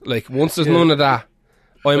need. Like, once there's none of that,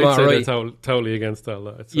 I'm alright. Totally against all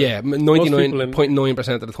that. It's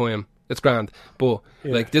 99.9% of the time, it's grand. But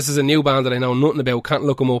like, this is a new band that I know nothing about, can't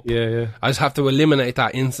look them up. Yeah. I just have to eliminate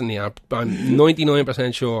that instantly. I'm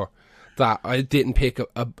 99% sure that I didn't pick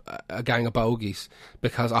a gang of bogies,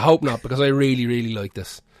 because I hope not, because I really, really like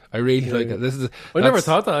this. I really like it. I never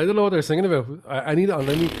thought that. I don't know what they're singing about. I need it on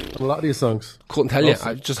a lot of these songs. Couldn't tell you.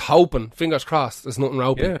 I'm just hoping, fingers crossed, there's nothing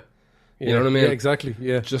roping. Yeah. You know what I mean? Yeah, exactly.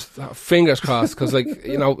 Yeah. Just fingers crossed, because like,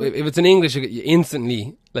 you know, if it's in English, you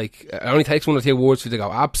instantly, like, it only takes 1 or 2 words for you to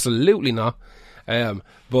go, absolutely not. But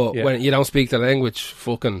when you don't speak the language,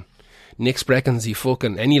 fucking Nick Spreckens,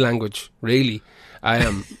 fucking any language, really. I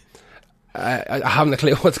haven't a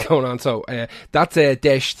clue what's going on. So that's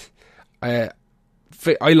Desht.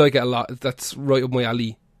 I like it a lot. That's right up my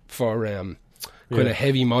alley for kind of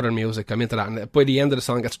heavy modern music. I'm into that, and by the end of the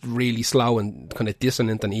song, it's really slow and kind of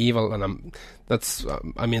dissonant and evil, and I'm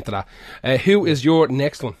into that. Who is your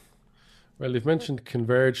next one? Well, you've mentioned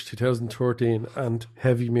Converge 2013 and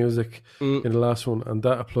heavy music in the last one, and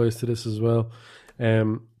that applies to this as well.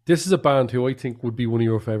 This is a band who I think would be one of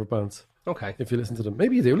your favourite bands. Okay. If you listen to them.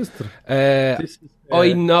 Maybe you do listen to them.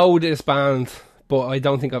 I know this band, but I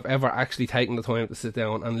don't think I've ever actually taken the time to sit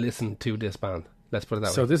down and listen to this band. Let's put it that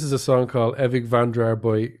way. So this is a song called Evig Vandrar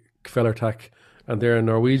by Kvelertak, and they're a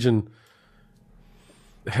Norwegian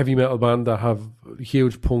heavy metal band that have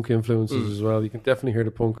huge punk influences as well. You can definitely hear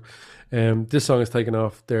the punk. This song is taken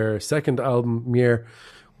off their second album, Mjør,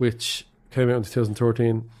 which came out in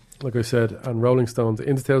 2013, like I said, and Rolling Stones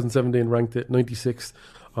in 2017 ranked it 96th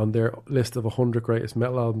on their list of 100 greatest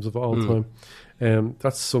metal albums of all time.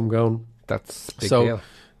 That's some going. That's a big deal.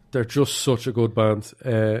 They're just such a good band.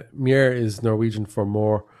 Mjør is Norwegian for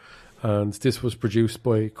more, and this was produced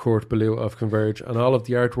by Kurt Ballou of Converge, and all of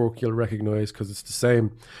the artwork you'll recognise because it's the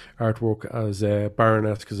same artwork as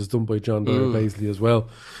Baronet, because it's done by John Doyle Baisley as well.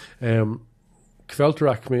 Kvelertak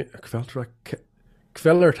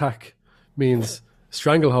means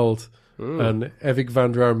stranglehold, and Evig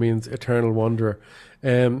Vandrar means eternal wanderer.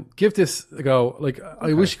 Give this a go. Like,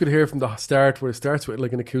 I wish you could hear from the start, where it starts with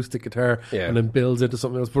like an acoustic guitar and then builds into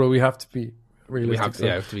something else. But we have to be realistic. We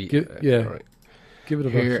have to be. Right. Give it a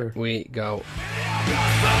Here go. we go.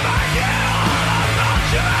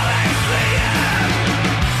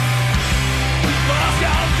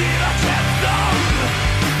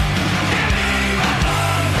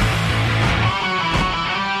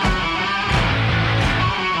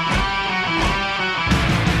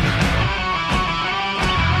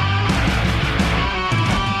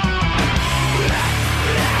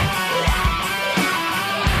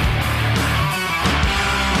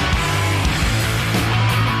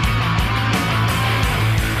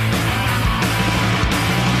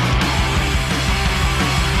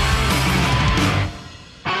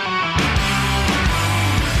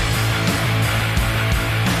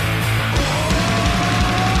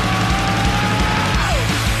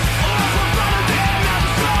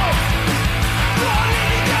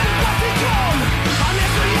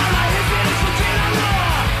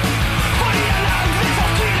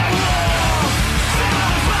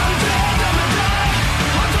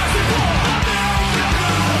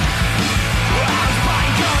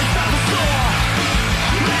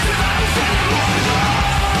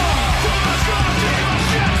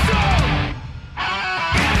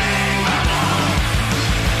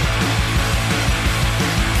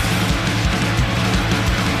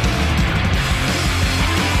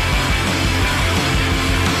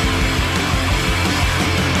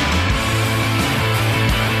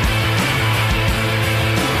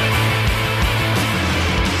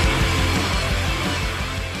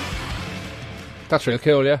 That's real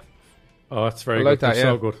cool, yeah. Oh, that's very I like good. that, They're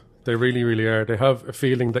yeah. so good. They really, really are. They have a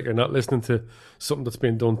feeling that you're not listening to something that's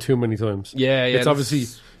been done too many times. Yeah, It's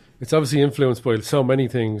obviously influenced by so many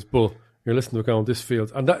things, but you're listening to it going, this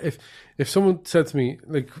feels. And that if someone said to me,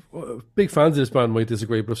 like, big fans of this band might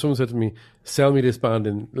disagree, but if someone said to me, sell me this band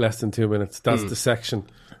in less than 2 minutes, that's the section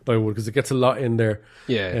I would, because it gets a lot in there.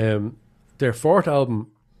 Yeah. Their fourth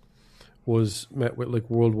album was met with like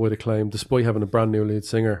worldwide acclaim despite having a brand new lead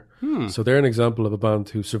singer. So they're an example of a band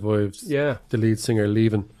who survived the lead singer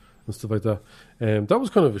leaving and stuff like that. That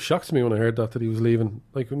was kind of a shock to me when I heard that he was leaving.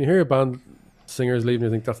 Like when you hear a band singers leaving,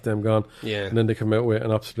 you think that's them gone. Yeah. And then they come out with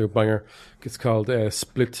an absolute banger. It's called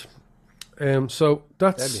Split. So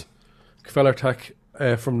that's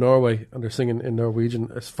Kvelertak from Norway, and they're singing in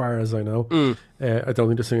Norwegian as far as I know. I don't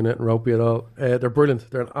think they're singing it in ropey at all. They're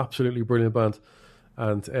brilliant. They're an absolutely brilliant band.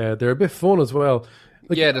 And they're a bit fun as well.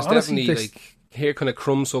 Like, yeah, there's honestly, definitely like here kind of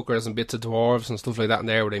Crumbsuckers and bits of Dwarves and stuff like that in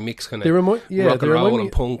there where they mix kind of They remind rock and roll me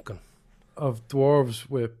and punk. And, of Dwarves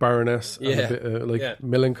with Baroness and a bit like Yeah.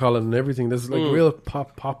 Millencolin and everything. There's like real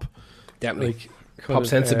pop definitely. like Pop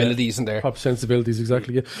sensibilities in there. Pop sensibilities,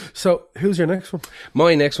 exactly. Yeah. So who's your next one?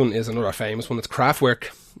 My next one is another famous one. It's Kraftwerk.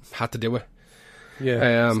 Had to do it.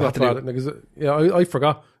 Yeah, it's not bad. I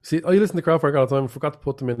forgot. See, I listen to Kraftwerk all the time. I forgot to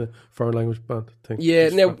put them in a foreign language band thing. Yeah,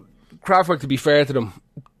 now Kraftwerk, to be fair to them,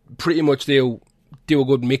 pretty much do a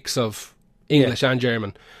good mix of English and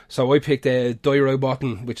German. So I picked Die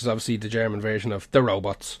Roboten, which is obviously the German version of The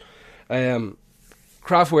Robots.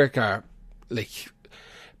 Kraftwerk are like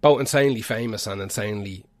both insanely famous and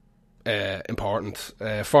insanely important.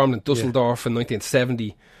 Formed in Dusseldorf in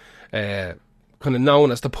 1970. Kind of known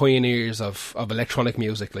as the pioneers of electronic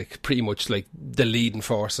music, like pretty much like the leading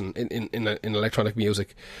force in electronic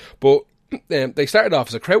music. But they started off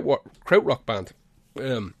as a krautrock band.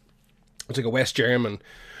 It's like a West German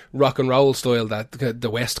rock and roll style that the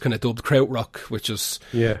West kind of dubbed krautrock, which is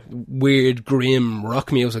weird, grim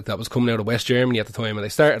rock music that was coming out of West Germany at the time. And they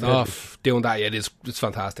started off doing that. Yeah, it's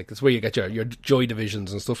fantastic. It's where you get your Joy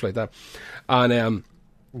Divisions and stuff like that. And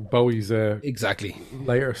Bowie's exactly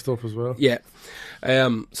later stuff as well. Yeah.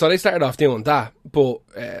 So they started off doing that, but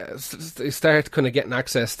they started kind of getting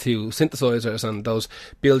access to synthesizers and those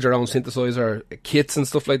build your own synthesizer kits and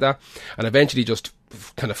stuff like that, and eventually just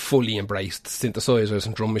kind of fully embraced synthesizers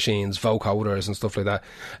and drum machines, vocoders and stuff like that.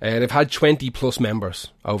 They've had 20 plus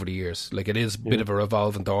members over the years. Like, it is a bit of a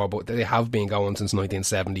revolving door, but they have been going since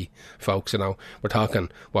 1970, folks. You know, we're talking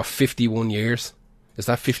 51 years. Is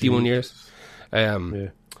that 51 years?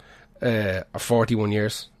 Or 41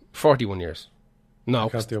 years? 41 years. No,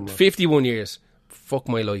 51 years. Fuck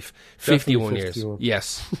my life. 51 years.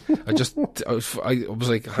 Yes. I was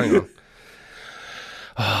like, hang on.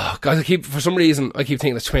 Oh, guys, for some reason, I keep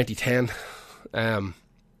thinking it's 2010.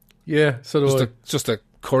 Yeah, so do I. Just a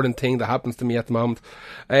current thing that happens to me at the moment.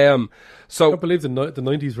 So I can't believe the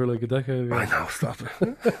 90s were like a decade ago. I know, stop it.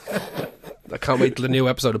 I can't wait till the new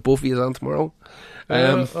episode of Buffy is on tomorrow.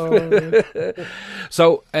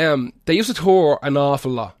 So they used to tour an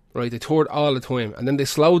awful lot, right? They toured all the time, and then they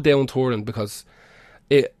slowed down touring because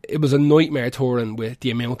it was a nightmare touring with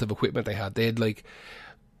the amount of equipment they had. They had like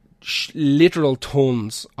literal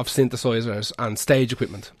tons of synthesizers and stage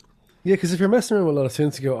equipment. Yeah, because if you're messing around with a lot of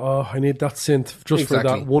synths, you go, oh, I need that synth just for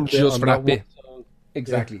that one bit. Just for that bit.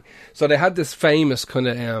 Exactly. Yeah. So they had this famous kind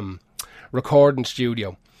of recording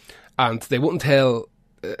studio, and they wouldn't tell.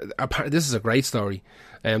 This is a great story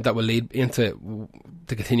that will lead into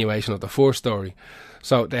the continuation of the first story.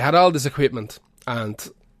 So they had all this equipment, and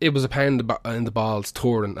it was a pound in the balls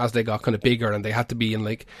touring as they got kind of bigger, and they had to be in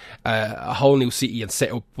like a whole new city and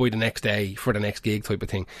set up by the next day for the next gig type of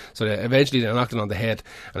thing. So eventually they knocked it on the head,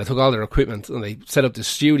 and they took all their equipment and they set up this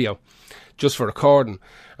studio just for recording.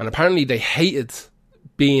 And apparently they hated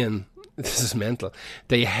being, this is mental,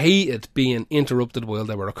 they hated being interrupted while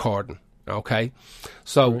they were recording. Okay,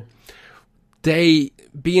 so they,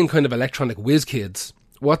 being kind of electronic whiz kids,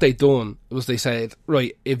 what they done was they said,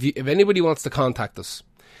 right, if anybody wants to contact us,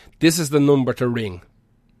 this is the number to ring.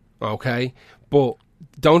 Okay, but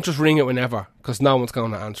don't just ring it whenever, because no one's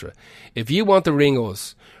going to answer it. If you want to ring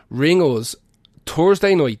us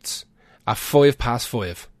Thursday nights at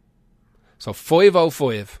 5:05. So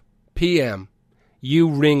 5:05 p.m. you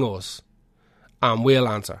ring us and we'll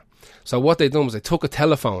answer. So what they done was they took a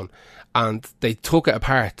telephone and they took it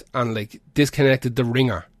apart and like disconnected the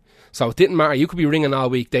ringer. So it didn't matter. You could be ringing all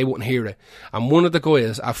week, they wouldn't hear it. And one of the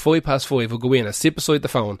guys at 5:05 would go in and sit beside the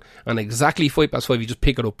phone, and exactly 5:05 you just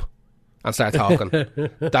pick it up and start talking.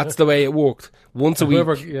 That's the way it worked. Once a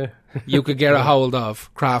week, you could get a hold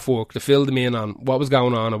of Kraftwerk to fill them in on what was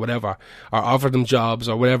going on or whatever, or offer them jobs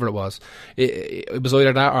or whatever it was. It was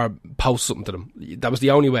either that or post something to them. That was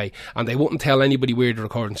the only way. And they wouldn't tell anybody where the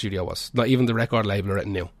recording studio was. Not even the record label or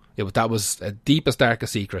anything new. That was a deepest,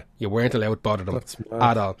 darkest secret. You weren't allowed to bother them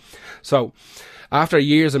at all. So, after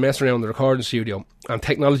years of messing around in the recording studio, and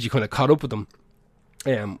technology kind of caught up with them,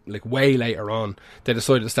 like way later on, they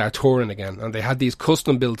decided to start touring again, and they had these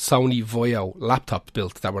custom built Sony Voyo laptops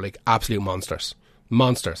built that were like absolute monsters.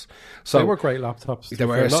 So they were great laptops. They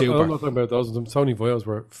were super. I'm not talking about those. The Sony Voyos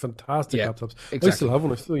were fantastic laptops. Exactly. I still have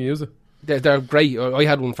one. I still use it. They're great. I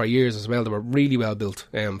had one for years as well. They were really well built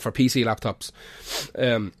for PC laptops.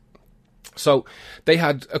 So they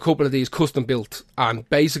had a couple of these custom built, and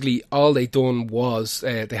basically all they done was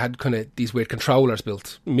they had kind of these weird controllers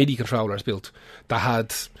built, MIDI controllers built, that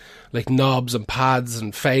had like knobs and pads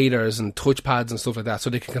and faders and touch pads and stuff like that, so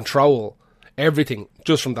they could control everything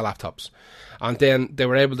just from the laptops. And then they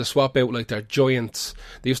were able to swap out like their giant,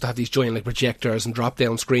 they used to have these giant like projectors and drop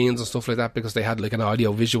down screens and stuff like that, because they had like an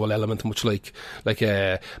audio visual element, much like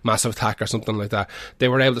a Massive Attack or something like that. They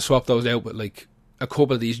were able to swap those out with like a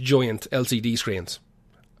couple of these giant LCD screens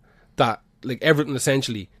that, like, everything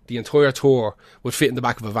essentially, the entire tour would fit in the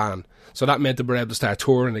back of a van. So that meant they were able to start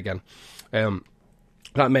touring again.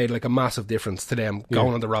 That made like a massive difference to them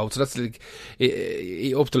going on the road. So that's like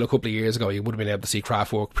up till a couple of years ago, you would have been able to see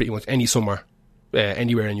Kraftwerk pretty much any summer,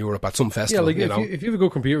 anywhere in Europe at some festival. Yeah, like if you have a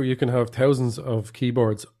good computer, you can have thousands of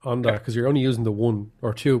keyboards on that, because you're only using the one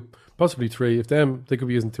or two, possibly three. If they could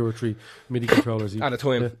be using 2 or 3 MIDI controllers at a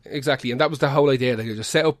time. Exactly, and that was the whole idea. They could just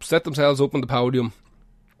set themselves up on the podium,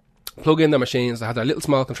 plug in their machines. They had their little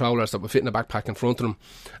small controllers that would fit in a backpack in front of them,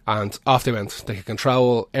 and off they went. They could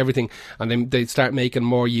control everything, and then they'd start making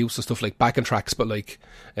more use of stuff like backing tracks, but like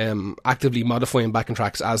actively modifying backing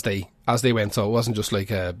tracks as they went. So it wasn't just like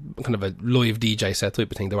a kind of a live DJ set type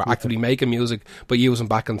of thing. They were actively making music, but using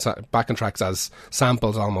backing tracks as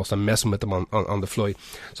samples almost, and messing with them on the fly.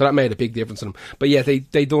 So that made a big difference to them. But yeah,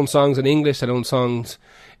 they done songs in English, they done songs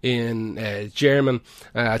in German.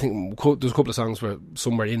 I think there's a couple of songs were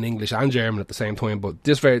somewhere in English and German at the same time. But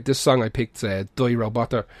this song I picked, Die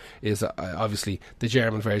Roboter, is obviously the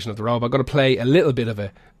German version of the robot. I'm going to play a little bit of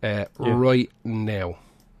it right now.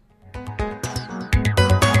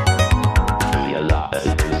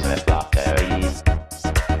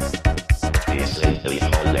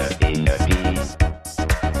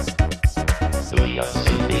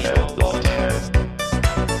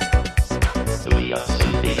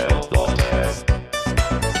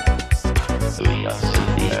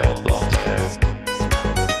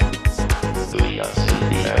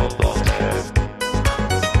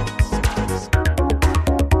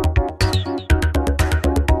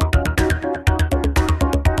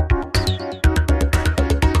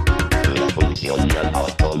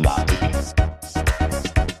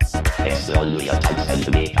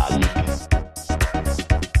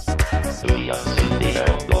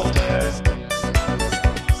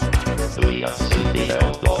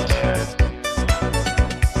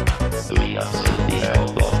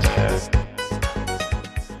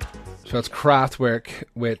 So it's Kraftwerk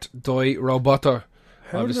with Die Roboter.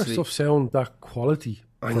 How does their stuff sound that quality?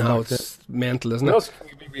 I know, it's mental, isn't it? It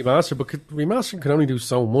can be remastered, but remastering can only do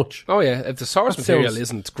so much. Oh yeah, if the source material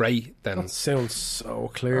isn't great, then that sounds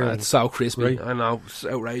so clear. It's so crispy. Right. I know, it's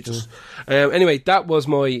outrageous. Anyway, that was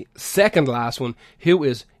my second last one. Who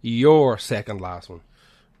is your second last one?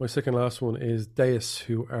 My second last one is Deus,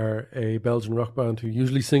 who are a Belgian rock band who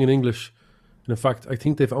usually sing in English. And in fact, I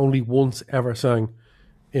think they've only once ever sang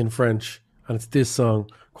in French, and it's this song,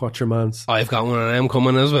 Quatre Mans. I've got one of them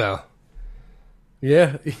coming as well.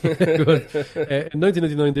 Yeah, good. In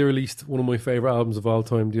 1999, they released one of my favourite albums of all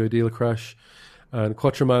time, The Ideal Crash, and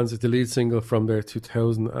Quatre Mans is the lead single from their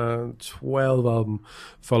 2012 album,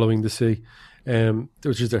 Following the Sea,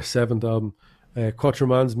 which is their 7th album. Quatre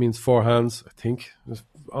Mans means 4 hands, I think. I'm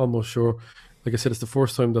almost sure. Like I said, it's the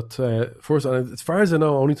first time that, and as far as I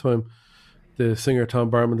know, only time the singer Tom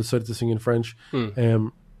Barman decided to sing in French.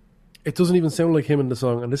 It doesn't even sound like him in the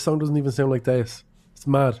song, and this song doesn't even sound like Deus. It's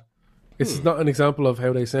mad. It's not an example of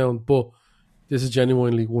how they sound, but this is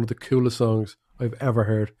genuinely one of the coolest songs I've ever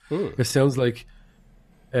heard. It sounds like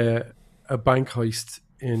a bank heist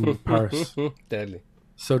in Paris. Deadly.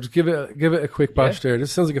 So just give it a quick bash there.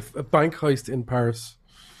 This sounds like a bank heist in Paris.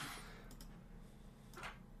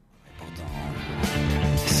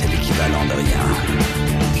 C'est l'équivalent de rien.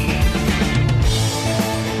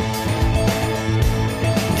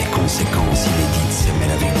 Conséquences inédites se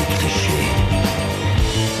mêlent avec des clichés.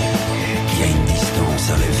 Il y a une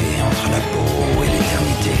distance à lever entre la peau et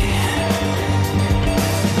l'éternité.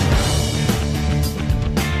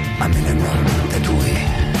 Un mélanome tatoué.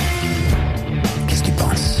 Qu'est-ce que tu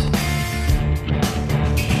penses?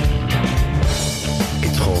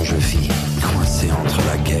 Étrange vie, coincée entre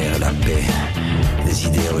la guerre et la paix. Des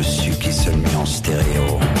idées reçues qui se mis en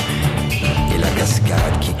stéréo. Et la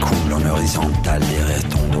cascade qui coule en horizontale derrière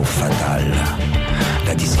ton dos fatal.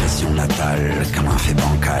 La discrétion natale comme un fait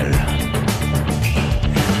bancal.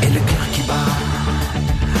 Et le cœur qui bat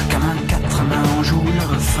comme un quatre mains. On joue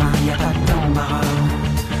le refrain, y a pas d'embarras.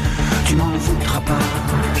 Tu m'en voudras pas.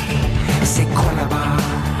 C'est quoi là-bas?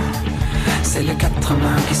 C'est le quatre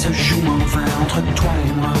mains qui se joue en vain entre toi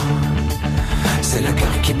et moi. C'est le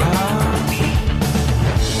cœur qui bat.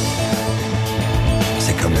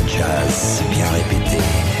 C'est comme le jazz, bien répété,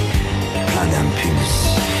 plein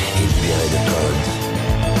d'impulses et libéré de codes.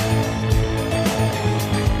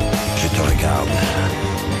 Je te regarde.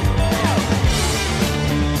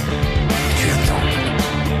 Tu attends.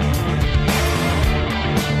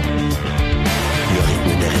 Le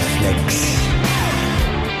rythme des réflexes.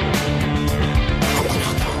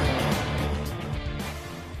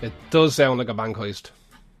 It does sound like a bank heist.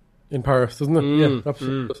 In Paris, doesn't it? Yeah,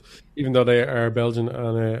 absolutely. Even though they are Belgian,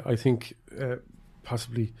 and I think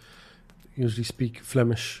possibly usually speak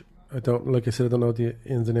Flemish. I don't, like I said, I don't know the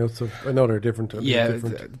ins and outs of. I know they're different.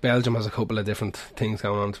 Belgium has a couple of different things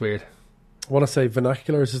going on. It's weird. I want to say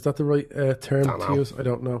vernaculars. Is that the right term to use? I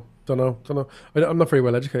don't know. I'm not very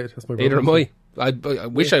well educated. That's my problem. Neither am I. I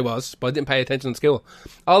wish I was, but I didn't pay attention in school.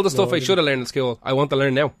 All the stuff I should have learned in school, I want to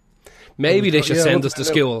learn now. Maybe they should send us to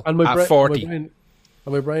school at 40.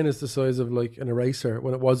 And my brain is the size of like an eraser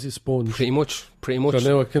when it was a sponge. Pretty much. So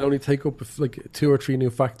now I can only take up like 2 or 3 new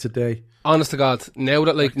facts a day. Honest to God, now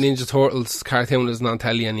that like Ninja Turtles cartoon isn't on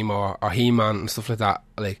telly anymore, or He-Man and stuff like that,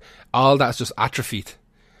 like all that's just atrophied.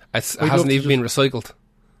 It hasn't even been recycled.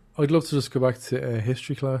 I'd love to just go back to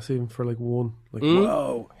history class even for like one. Like,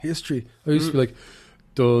 wow, history. I used to be like,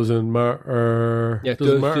 doesn't matter. Yeah,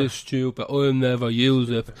 doesn't matter. This stupid. I'll never use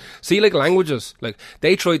it. See, like languages, like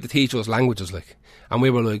they tried to teach us languages, like, and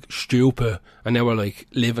we were like stupid, and they were like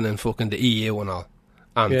living in fucking the EU and all.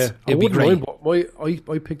 And it'd be great.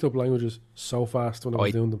 I picked up languages so fast when I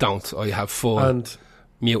was doing them. I have full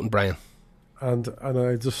mutant brain. And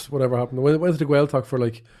I just, whatever happened, I went to the Gael talk for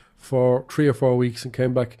like 3 or 4 weeks and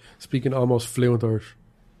came back speaking almost fluent Irish.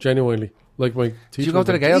 Genuinely. Like my teacher. Did you go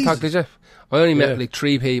to the Gael talk, did you? I only met like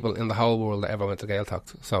 3 people in the whole world that ever went to Gael talk,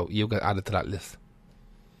 so you get added to that list.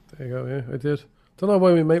 There you go, yeah, I did. Don't know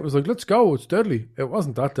why my mate was like, let's go, it's deadly. It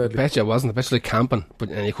wasn't that deadly. I bet you it wasn't. I bet you like camping,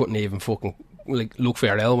 and you couldn't even fucking like look for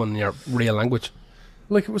your L in your real language.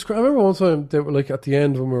 Like, it was. I remember one time they were like, at the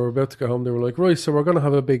end when we were about to go home, they were like, right, so we're going to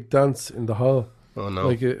have a big dance in the hall. Oh no.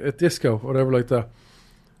 Like a disco, whatever like that.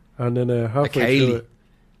 And then halfway through it,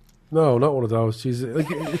 no, not one of those. Jeez, like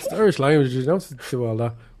it's the Irish language. You don't do all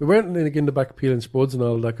that. We weren't in the back peeling spuds and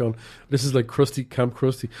all that. Going, this is like crusty Camp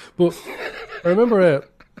Krusty. But I remember,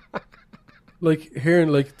 like hearing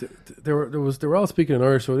like they were all speaking in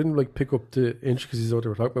Irish, so I didn't like pick up the intricacies of what they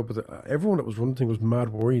were talking about. But everyone that was running the thing was mad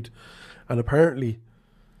worried, and apparently,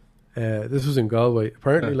 this was in Galway.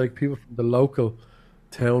 Apparently, like people from the local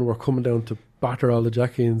town were coming down to batter all the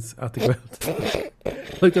Jackians at the ground.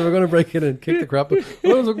 Like they were going to break in and kick the crap. But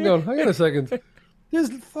I was looking going, hang on a second.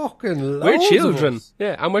 There's fucking loads we're children. Of us.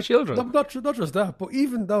 Yeah, and we're children. Not just that, but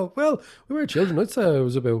even though, well, we were children. I'd say I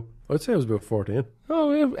was about 14. Oh,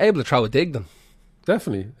 we were able to throw a dig then.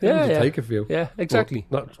 Definitely. Yeah, to take a few. Yeah, exactly.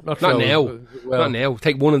 Not now. Not now.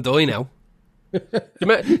 Take one and die now. do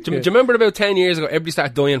you remember about 10 years ago, everybody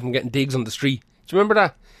started dying from getting digs on the street? Do you remember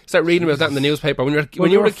that? Start reading about that in the newspaper when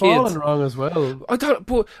you were a kid. Falling wrong as well. I thought,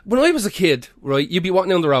 but when I was a kid, right, you'd be walking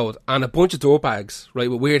down the road and a bunch of dirtbags,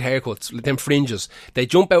 right, with weird haircuts, like them fringes, they'd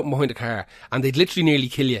jump out from behind the car and they'd literally nearly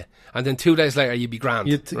kill you. And then 2 days later, you'd be grand,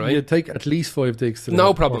 right? You'd take at least 5 digs to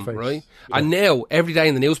no problem, right? Yeah. And now, every day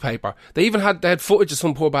in the newspaper, they had footage of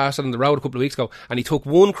some poor bastard on the road a couple of weeks ago, and he took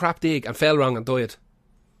one crap dig and fell wrong and died.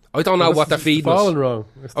 I don't know what they're feeding us. Falling wrong.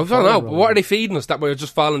 I don't know, but what are they feeding us that we're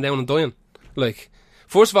just falling down and dying? Like,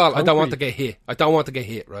 first of all, I don't want to get hit.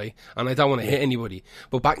 Right? And I don't want to hit anybody.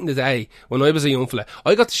 But back in the day, when I was a young fella,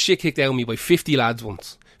 I got the shit kicked out of me by 50 lads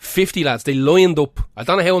once. 50 lads. They lined up. I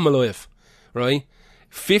don't know how I'm alive. Right?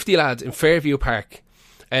 50 lads in Fairview Park.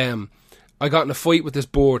 I got in a fight with this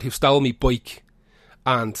board who stole me bike.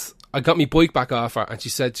 And I got my bike back off her, and she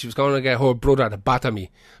said she was going to get her brother to batter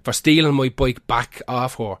me for stealing my bike back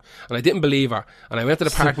off her. And I didn't believe her. And I went to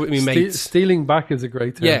the park with my mates. Stealing back is a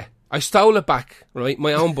great term. Yeah. I stole it back, right,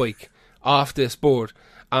 my own bike, off this board,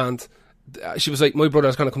 and she was like, my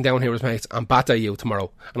brother's going to come down here with his mates and batter you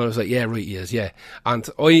tomorrow. And I was like, yeah, right, he is, yeah. And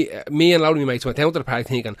me and a lot of my mates went down to the park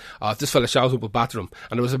thinking, if this fella shows up, we'll batter him.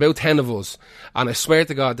 And there was about 10 of us. And I swear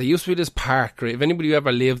to God, there used to be this park, right? If anybody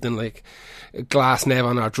ever lived in like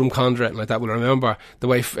Glasnevin or Drumcondra and like that will remember the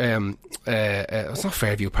way, it's not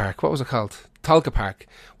Fairview Park, what was it called? Tolka Park.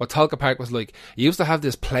 What Tolka Park was like, you used to have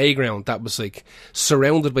this playground that was like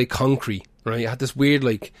surrounded by concrete, right? You had this weird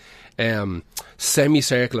like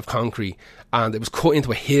semicircle of concrete, and it was cut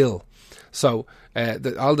into a hill. So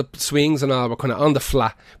all the swings and all were kind of on the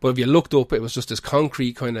flat, but if you looked up, it was just this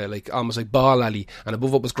concrete kind of like almost like ball alley, and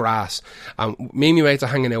above it was grass. And me and my mates are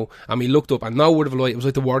hanging out, and we looked up, and no word of a lie, it was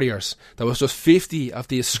like the Warriors. There was just 50 of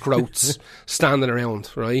these scrouts standing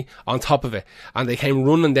around, right, on top of it, and they came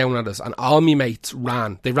running down at us, and all my mates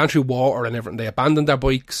ran. They ran through water and everything. They abandoned their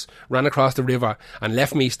bikes, ran across the river, and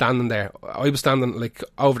left me standing there. I was standing like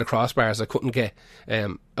over the crossbars. I couldn't get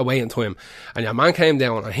away in time, and your man came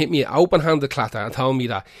down and hit me open-handed clatter and told me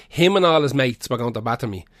that him and all his mates were going to batter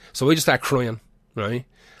me. So I just started crying, right?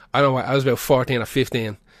 I don't know, I was about 14 or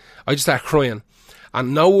 15. I just started crying,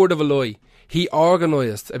 and no word of a lie, he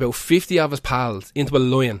organised about 50 of his pals into a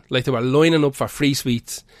line, like they were lining up for free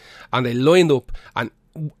sweets, and they lined up, and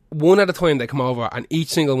one at a time they come over, and each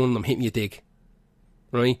single one of them hit me a dig,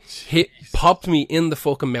 right? Popped me in the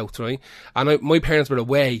fucking mouth, right? And my parents were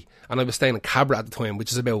away, and I was staying in Cabra at the time,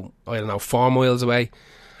 which is about, 4 miles away.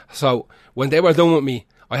 So when they were done with me,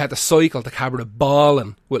 I had to cycle to Cabra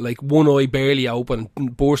bawling with like one eye barely open,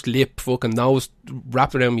 burst lip, fucking nose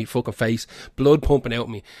wrapped around me fucking face, blood pumping out of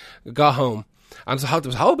me. Got home, and there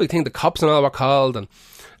was a whole big thing. The cops and all were called, and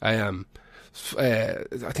I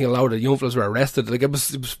think a lot of the young fellas were arrested. Like it was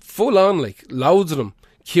full on, like loads of them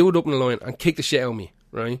queued up in the line and kicked the shit out of me,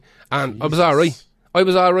 right? And Jesus. I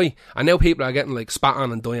was alright. And now people are getting like spat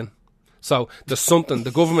on and dying. So there's something,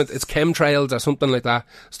 the government, it's chemtrails or something like that.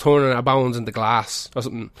 It's turning our bones into glass or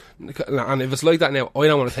something. And if it's like that now, I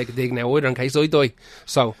don't want to take a dig now either in case I die.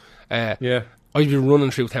 So, I'd be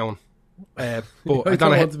running through town. But I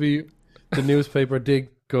don't want to be the newspaper dig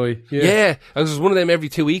guy. Yeah, I was one of them every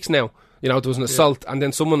 2 weeks now. You know, there was an assault, and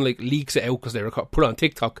then someone like leaks it out because they were put on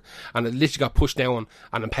TikTok, and it literally got pushed down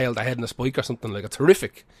and impaled their head in a spike or something. Like, it's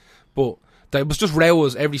horrific. But there was just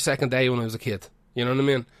rows every second day when I was a kid. You know what I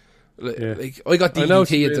mean? Like I got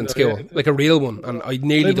DDT'd in school, like a real one, and I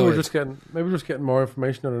nearly died. Maybe we're just getting more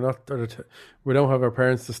information, or not. We don't have our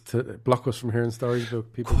parents just to block us from hearing stories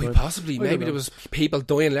about people. Quite possibly, maybe there was people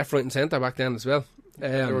dying left, right, and centre back then as well.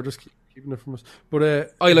 They were just keeping it from us.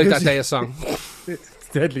 But I like that Daya song. It's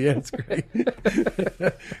deadly. Yeah, it's great.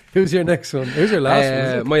 Who's your next one? Who's your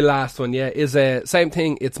last one? My last one, is same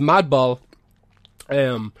thing. It's Madball.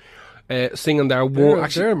 Singing their one.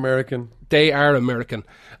 They're American. They are American,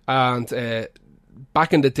 and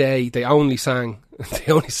back in the day, they only sang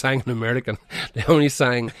in American. They only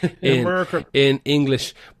sang in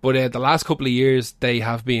English. But the last couple of years, they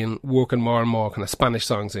have been working more and more kind of Spanish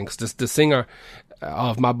songs in. Because the singer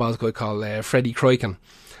of Madball's guy called Freddie Croykin,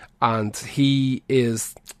 and he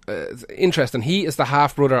is interesting. He is the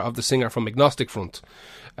half brother of the singer from Agnostic Front,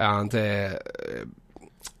 and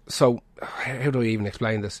so how do I even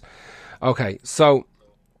explain this? Okay, so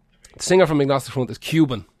the singer from Agnostic Front is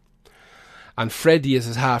Cuban, and Freddie is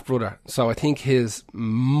his half brother. So I think his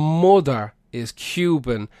mother is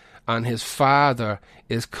Cuban and his father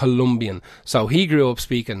is Colombian. So he grew up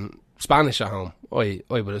speaking Spanish at home, I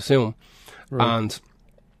would assume, right.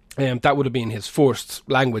 And that would have been his first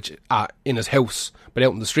language in his house. But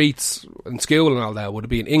out in the streets, in school and all that, would have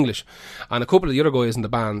been English. And a couple of the other guys in the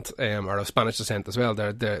band are of Spanish descent as well.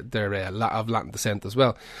 They're of Latin descent as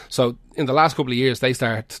well. So in the last couple of years, they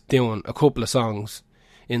started doing a couple of songs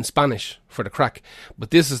in Spanish for the crack.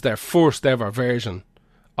 But this is their first ever version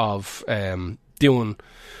of doing...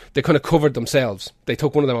 They kind of covered themselves. They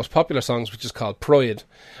took one of the most popular songs, which is called Pride,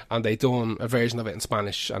 and they done a version of it in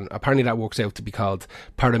Spanish, and apparently that works out to be called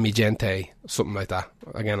Para mi gente, something like that.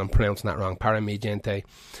 Again, I'm pronouncing that wrong. Para mi gente.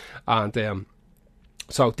 And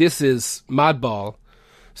so this is Madball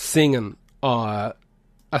singing a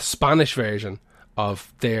Spanish version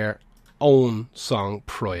of their own song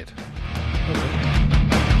Pride.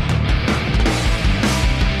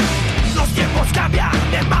 Los tiempos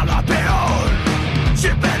cambian de malo a peor.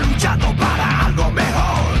 Siempre luchando para algo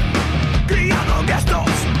mejor, criado en estos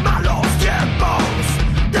malos tiempos.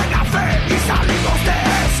 Tenga fe y salimos de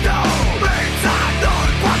esto. Pensando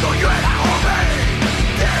en cuando yo era joven,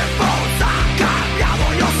 tiempos han cambiado,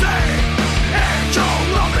 yo sé. He hecho un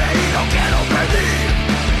hombre y no quiero pedir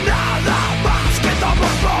nada más que todo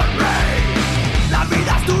por rey. La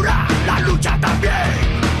vida es dura, la lucha también.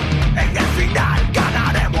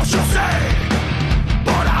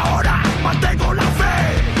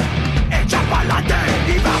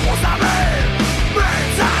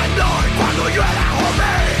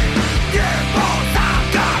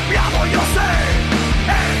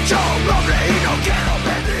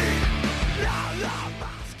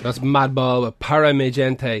 That's Madball with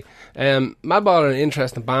Paramagente. Madball are an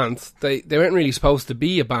interesting band. They weren't really supposed to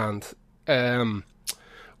be a band.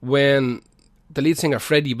 When the lead singer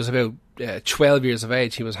Freddie was about 12 years of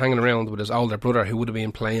age, he was hanging around with his older brother, who would have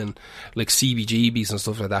been playing like CBGBs and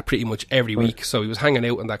stuff like that pretty much every week. So he was hanging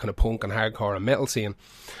out in that kind of punk and hardcore and metal scene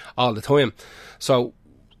all the time. So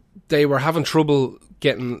they were having trouble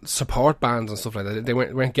getting support bands and stuff like that. They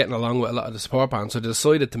weren't getting along with a lot of the support bands, so they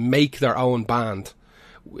decided to make their own band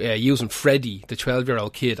using Freddie, the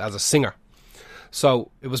 12-year-old kid, as a singer.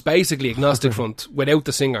 So it was basically Agnostic Front without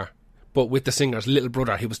the singer, but with the singer's little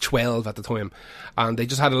brother. He was 12 at the time, and they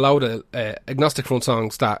just had a load of Agnostic Front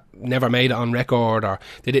songs that never made it on record, or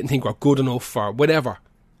they didn't think were good enough, or whatever,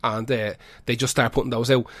 and they just started putting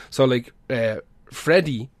those out. So like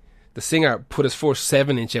Freddie, the singer, put his first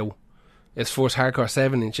 7-inch out, his first hardcore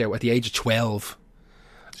 7-inch out at the age of 12.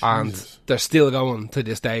 Jesus. And they're still going to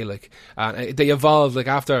this day. Like, and they evolved. Like,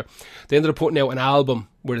 after they ended up putting out an album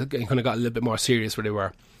where they kind of got a little bit more serious, where they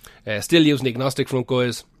were still using the Agnostic Front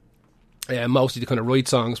guys, mostly to kind of write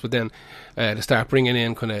songs, but then they start bringing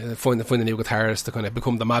in kind of find a new guitarist to kind of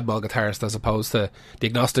become the Madball guitarist, as opposed to the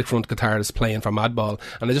Agnostic Front guitarist playing for Madball.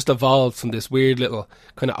 And they just evolved from this weird little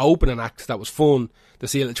kind of opening act that was fun to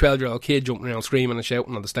see a little 12-year-old kid jumping around screaming and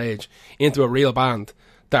shouting on the stage into a real band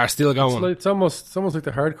that are still going. It's almost like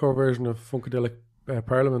the hardcore version of Funkadelic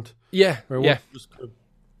Parliament. Yeah, where yeah. Just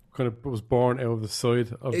kind of was born out of the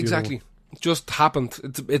side of exactly. It just happened.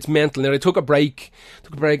 It's mental. Now they took a break. I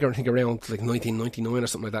think around like 1999 or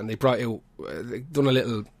something like that, and they brought out, done a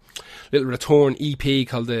little return EP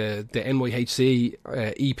called the NYHC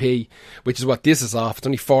EP, which is what this is off. It's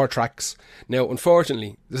only 4 tracks. Now,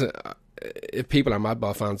 unfortunately, if people are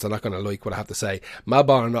Madball fans, they're not going to like what I have to say.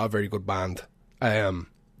 Madball are not a very good band.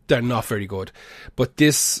 They're not very good. But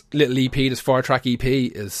this little EP, this 4-track EP,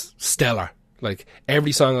 is stellar. Like,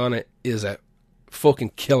 every song on it is a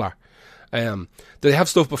fucking killer. They have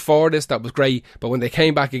stuff before this that was great, but when they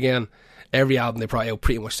came back again, every album they brought out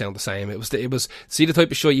pretty much sound the same. It was see the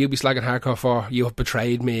type of shit you'd be slagging hardcore for, You Have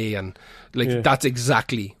Betrayed Me, and like that's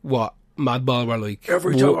exactly what Madball were like.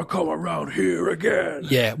 Every time I come around here again.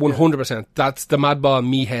 Yeah, 100%. That's the Madball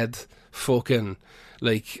meathead fucking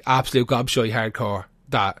like absolute gobshite hardcore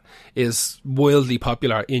that is wildly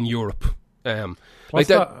popular in Europe. What's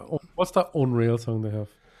that Unreal song they have?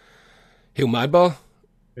 Who, Madball?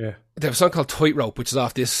 Yeah. They have a song called Tightrope, which is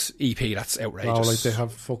off this EP. That's outrageous. Oh, like they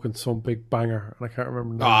have fucking some big banger, and I can't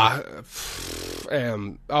remember the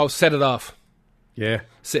name. Set It Off. Yeah.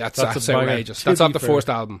 That's outrageous. That's off the first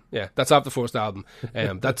album. Yeah, that's off the first album.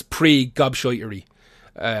 That's pre-gobshitery.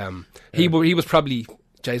 He was probably,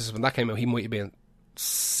 Jesus, when that came out, he might have been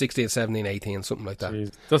 16, 17, 18, something like that.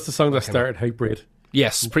 Jeez. That's the song that started Hatebreed.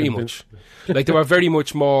 Yes, pretty much. Like, they were very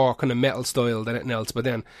much more kind of metal style than anything else, but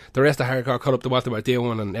then the rest of hardcore caught up to what they were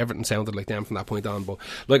doing, and everything sounded like them from that point on. But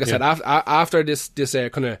like I said, after this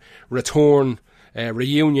kind of return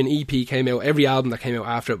reunion EP came out, every album that came out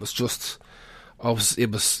after it was just, it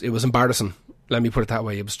was embarrassing. Let me put it that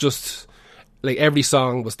way. It was just like every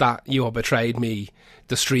song was that You Have Betrayed Me.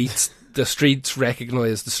 The streets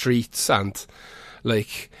recognise the streets, and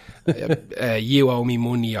like you owe me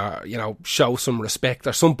money, or show some respect,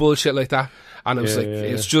 or some bullshit like that. And it was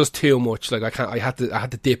it's just too much. Like, I had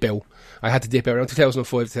to dip out. I had to dip out around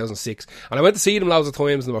 2005, 2006, and I went to see them loads of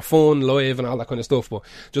times, and they were fun live and all that kind of stuff. But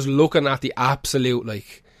just looking at the absolute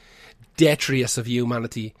like detritus of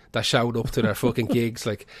humanity that showed up to their fucking gigs,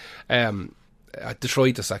 like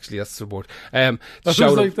detritus, actually, that's the word. That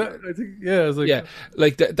like that, I think, yeah, it's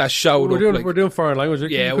like that showed up. We're doing foreign language.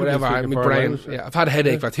 Yeah, whatever. My brain. Yeah, I've had a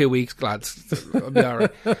headache for 2 weeks, lads. I'll be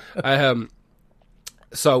alright.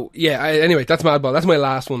 So yeah. Anyway, that's Madball. That's my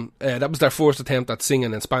last one. That was their first attempt at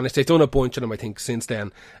singing in Spanish. They've done a bunch of them, I think, since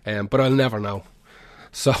then. But I'll never know.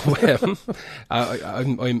 So I'm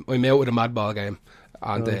out with a Madball game,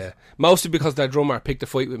 and mostly because their drummer picked a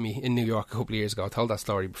fight with me in New York a couple of years ago. I told that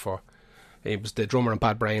story before. He was the drummer in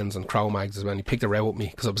Bad Brains and Cro-Mags as well. He picked a row with me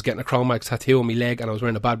because I was getting a Cro-Mags tattoo on my leg, and I was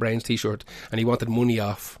wearing a Bad Brains t-shirt, and he wanted money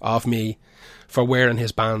off me for wearing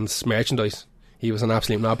his band's merchandise. He was an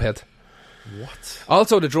absolute knobhead. What?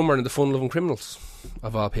 Also the drummer in the Fun Loving Criminals,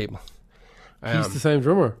 of all people. He's the same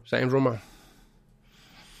drummer? Same drummer.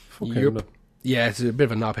 Yep. Yeah, it's a bit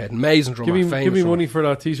of a knobhead. Amazing drummer. Give me money for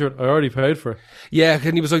that t-shirt. I already paid for it. Yeah,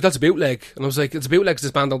 and he was like, that's a bootleg. And I was like, it's a bootleg because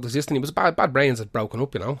this band don't exist. And he was Bad Brains had broken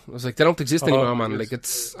up, I was like, they don't exist anymore, man. Like,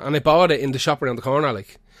 and I bought it in the shop around the corner.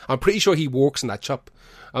 Like, I'm pretty sure he works in that shop.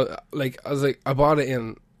 I bought it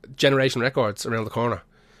in Generation Records around the corner.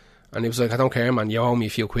 And he was like, I don't care, man. You owe me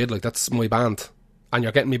a few quid. Like, that's my band. And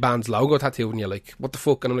you're getting my band's logo tattooed. And you're like, what the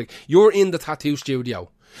fuck? And I'm like, you're in the tattoo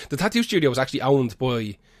studio. The tattoo studio was actually owned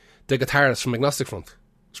by the guitarist from Agnostic Front,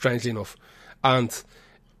 strangely enough. And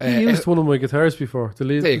He used one of my guitars before. The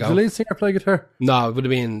lead, There you go. the lead singer play guitar? no, it would have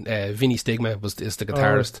been Vinny Stigma is the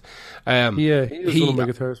guitarist. Yeah, he used one of my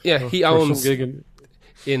guitars. Yeah, before, he for some owns gig in-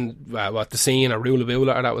 in the Scene or Rula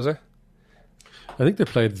Bula, or that was it. I think they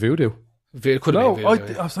played Voodoo. It could have No, been I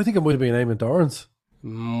Voodoo, yeah. think it might have been Eamon Dorrance.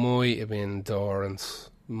 Might have been Dorrance.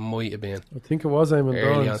 Might have been. I think it was Eamon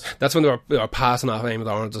Early on. Dorrance. That's when they were passing off Eamon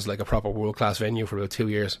Dorrance as like a proper world class venue for about 2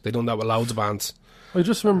 years. They done that with loads of bands. I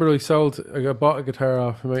just remember I bought a guitar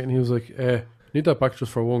off him, mate, and he was like, need that back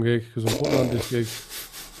just for one gig because I'm putting on this gig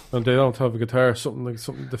and they don't have a guitar, something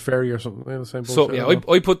the Ferry or something, the same bullshit. So yeah,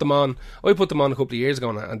 I put them on. I put them on a couple of years ago,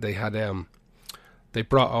 and they had they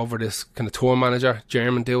brought over this kind of tour manager,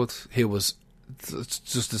 German dude. He was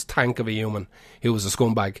just this tank of a human. He was a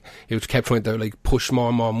scumbag. He kept trying to like push more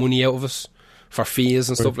and more money out of us for fees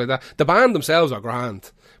and stuff like that. The band themselves are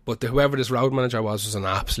grand, but whoever this road manager was an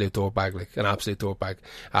absolute dirtbag, like an absolute dirtbag.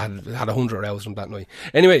 I had 100 hours from that night.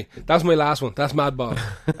 Anyway, that's my last one. That's Madball.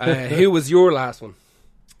 Who was your last one?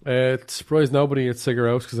 It surprised nobody at Sigur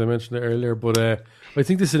Rós because I mentioned it earlier, but I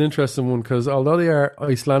think this is an interesting one because although they are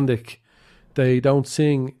Icelandic, they don't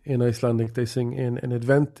sing in Icelandic. They sing in an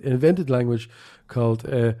invented language called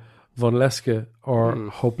Von Leske or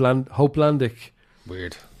Hoplandic.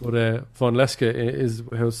 Weird. But Von Leske is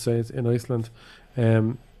how to say it in Iceland.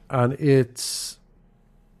 And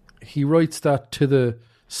he writes that to the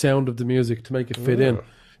sound of the music to make it fit in.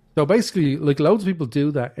 So basically, like loads of people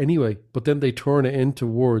do that anyway, but then they turn it into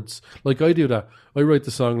words. Like I do that. I write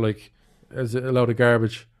the song like as a load of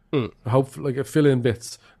garbage. I hope like I fill in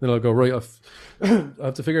bits. Then I'll go right. I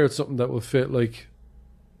have to figure out something that will fit like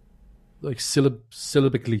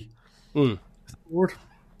syllabically. Is that the word?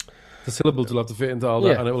 The syllables will have to fit into all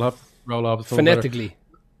that, and it will have to roll off. Phonetically.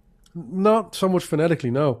 Not so much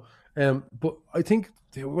phonetically, no. But I think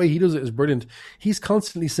the way he does it is brilliant. He's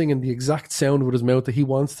constantly singing the exact sound with his mouth that he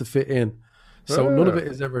wants to fit in. So none of it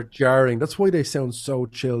is ever jarring. That's why they sound so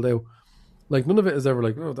chilled out. Like none of it is ever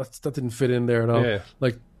like, oh, that didn't fit in there at all. Yeah.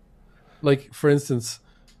 Like for instance,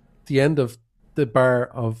 the end of the bar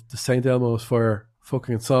of the St. Elmo's Fire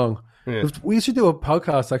fucking song. Yeah. We used to do a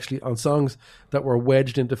podcast actually on songs that were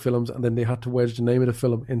wedged into films, and then they had to wedge the name of the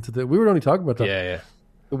film into the. We were only talking about that. Yeah.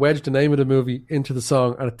 They wedged the name of the movie into the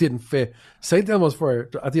song, and it didn't fit. St. Elmo's Fire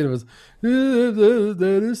at the end of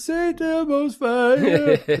it was St. Elmo's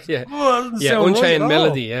Fire. Unchained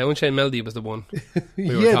Melody. Yeah, Unchained Melody was the one.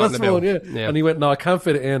 We were that's the one. Yeah, and he went, "No, I can't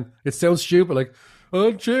fit it in. It sounds stupid, like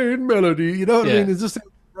Unchained Melody." You know what I mean? It's just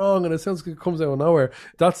wrong, and it sounds like it comes out of nowhere.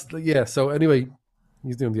 So anyway,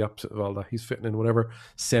 he's doing the opposite of all that. He's fitting in whatever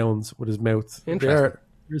sounds with his mouth. Interesting.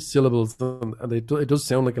 There's syllables, and it does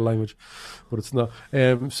sound like a language, but it's not.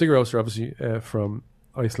 Sigur Rós are obviously from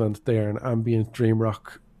Iceland. They are an ambient dream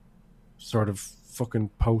rock sort of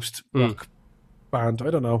fucking post rock band.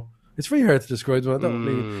 I don't know. It's very hard to describe them. I don't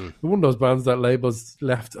really. One of those bands that labels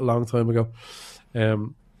left a long time ago.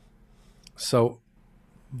 So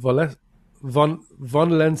Von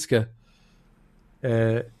Lenske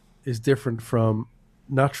is different from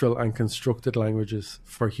natural and constructed languages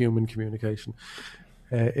for human communication.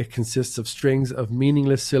 It consists of strings of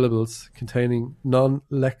meaningless syllables containing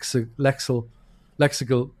non-lexical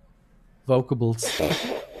vocables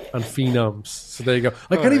and phenomes. So there you go.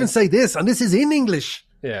 I can't even say this, and this is in English.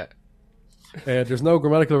 Yeah. There's no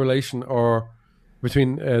grammatical relation or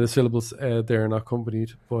between the syllables. They're not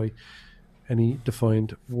accompanied by any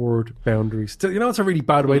defined word boundaries. You know, it's a really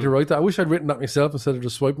bad way to write that. I wish I'd written that myself instead of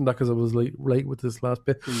just swiping that because I was late with this last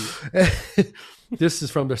bit. This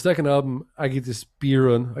is from their second album, Agitis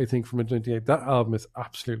Bírun, I think from 1998. That album is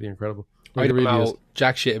absolutely incredible. I don't know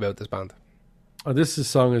jack shit about this band. And this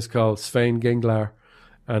song is called Svein Genglar.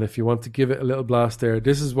 And if you want to give it a little blast there,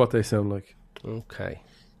 this is what they sound like. Okay.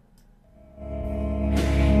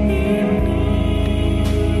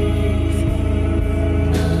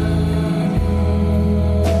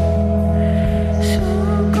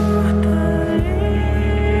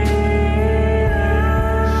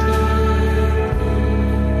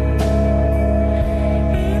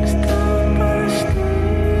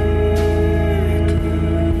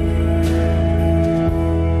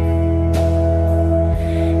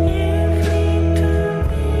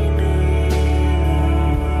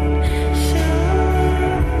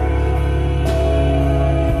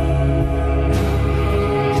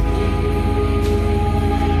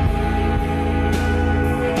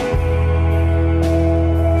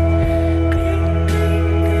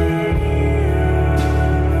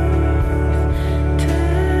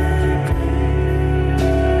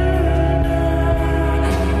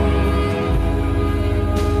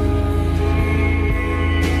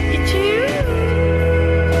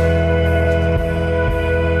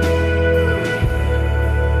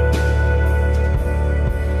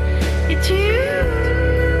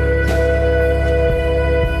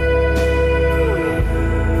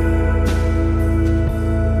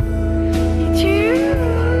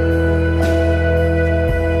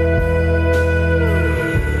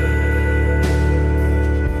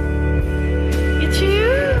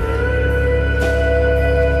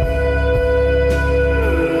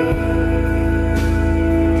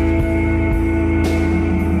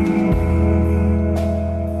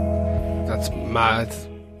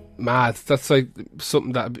 mad. That's like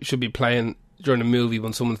something that should be playing during a movie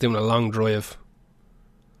when someone's doing a long drive.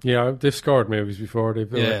 Yeah, they've scored movies before.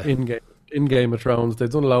 They've in Game of Thrones. They've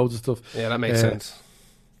done loads of stuff. Yeah, that makes sense.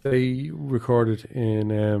 They recorded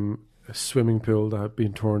in a swimming pool that had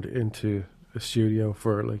been turned into a studio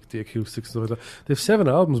for like the acoustics and stuff like that. They have 7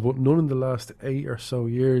 albums, but none in the last 8 or so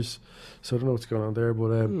years. So I don't know what's going on there,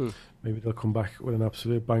 but maybe they'll come back with an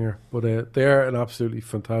absolute banger. But they're an absolutely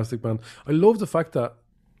fantastic band. I love the fact that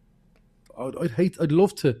I'd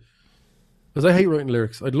love to, because I hate writing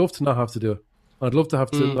lyrics. I'd love to not have to do it. I'd love to have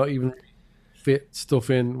to not even fit stuff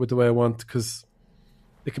in with the way I want, because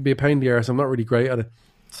it can be a pain in the arse. I'm not really great at it.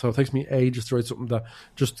 So it takes me ages to write something that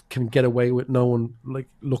just can get away with no one like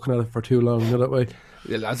looking at it for too long, you know, that way.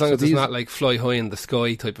 Yeah, as long as it's not like fly high in the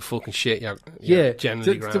sky type of fucking shit, you're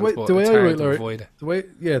generally grand, but the way it's I hard write to avoid it.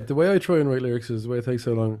 The way I try and write lyrics is the way it takes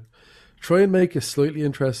so long. Try and make it slightly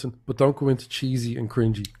interesting, but don't go into cheesy and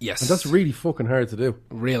cringy. Yes. And that's really fucking hard to do.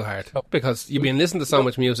 Real hard. Because you've been listening to so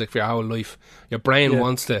much music for your whole life. Your brain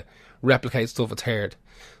wants to replicate stuff it's heard.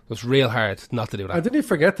 It's real hard not to do that. I didn't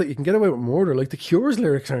forget that you can get away with murder. Like, the Cure's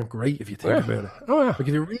lyrics aren't great if you think about it. Oh, yeah. Like, if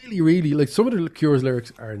you really, really... Like, some of the Cure's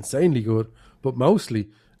lyrics are insanely good, but mostly,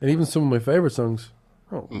 and even some of my favourite songs...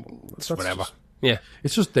 it's whatever. Yeah.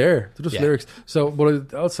 It's just there. They're just lyrics. So,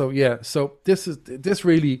 but also, so this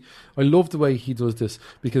really... I love the way he does this,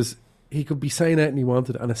 because he could be saying anything he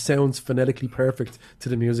wanted, and it sounds phonetically perfect to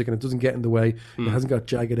the music, and it doesn't get in the way. It hasn't got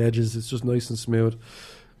jagged edges. It's just nice and smooth.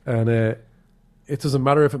 And... it doesn't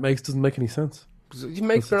matter if it doesn't make any sense. You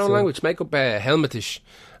make their own language. Make up Helmetish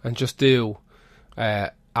and just do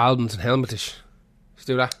albums in Helmetish. Just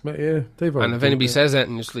do that. Yeah, they've. And if anybody says that,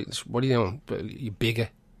 and just like, what are you doing? You bigger.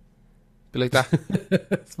 Be like that.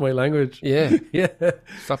 It's my language. Yeah. Yeah.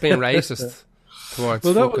 Stop being racist towards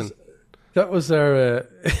fucking... That was our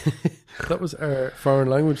that was our foreign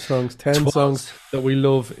language songs. 10 songs that we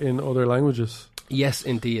love in other languages. Yes,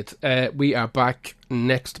 indeed. We are back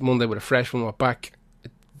next Monday with a fresh one. We're back.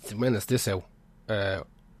 When is this out?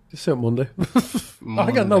 This out Monday.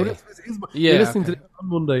 Monday. I got no. You're listening to this on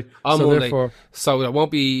Monday. On so Monday. Therefore, so there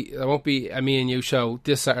won't be a me and you show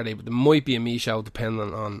this Saturday, but there might be a me show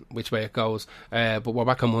depending on which way it goes. But we're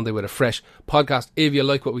back on Monday with a fresh podcast. If you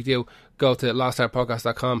like what we do, go to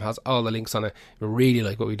lostartpodcast.com. Has all the links on it. If you really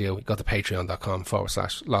like what we do, go to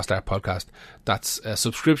patreon.com/lostartpodcast. That's a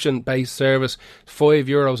subscription-based service.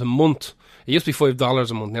 €5 a month. It used to be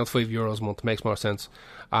 $5 a month. Now it's €5 a month. Makes more sense.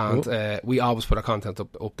 And we always put our content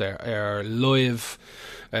up there. Our live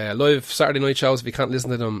Saturday night shows, if you can't listen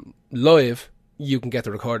to them live, you can get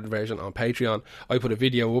the recorded version on Patreon. I put a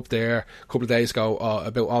video up there a couple of days ago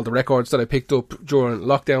about all the records that I picked up during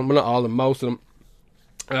lockdown. Well, not all of them, most of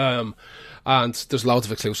them. And there's loads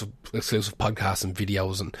of exclusive podcasts and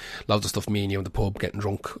videos and loads of stuff, me and you in the pub getting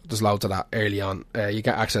drunk. There's loads of that early on. You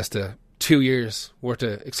get access to 2 years worth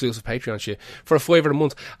of exclusive Patreon shit for $5 a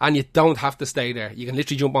month, and you don't have to stay there. You can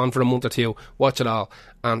literally jump on for a month or two, watch it all,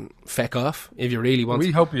 and feck off if you really want.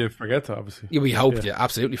 We hope you forget that, obviously. Yeah, we hope you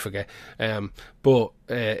absolutely forget. But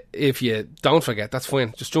if you don't forget, that's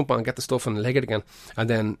fine. Just jump on and get the stuff and leg it again, and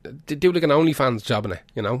then do like an OnlyFans job in it.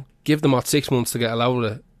 You know, give them 6 months to get a load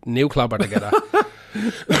of new clobber together,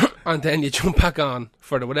 and then you jump back on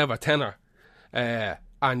for the whatever tenner.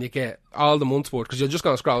 And you get all the months worth, because you're just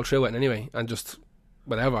going to scroll through it anyway and just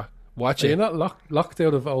whatever watch it. You're not locked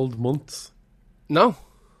out of old months. No,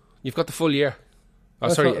 you've got the full year.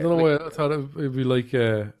 I thought it would be like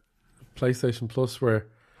PlayStation Plus, where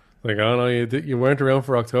like, oh no, you weren't around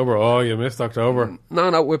for October. Oh, you missed October.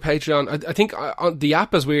 No, with Patreon, I think the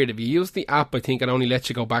app is weird. If you use the app, I think it only lets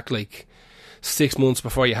you go back like 6 months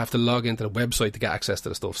before you have to log into the website to get access to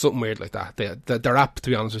the stuff. Something weird like that. Their app,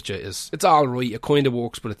 to be honest with you, it's all right. It kind of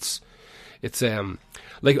works, but it's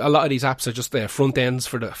like a lot of these apps are just the front ends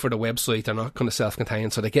for the website. They're not kind of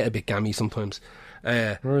self-contained, so they get a bit gammy sometimes.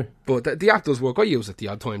 Right. But the app does work. I use it the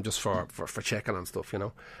odd time just for checking on stuff, you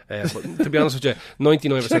know. But to be honest with you, 99% of the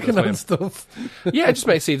time, checking on stuff. Yeah, just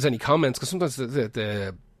make see if there's any comments, because sometimes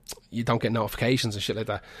the you don't get notifications and shit like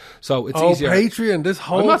that. So it's easier. Patreon, this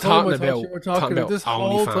whole I'm not time talking about this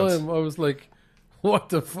whole OnlyFans. time I was like, what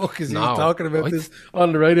the fuck is he talking about this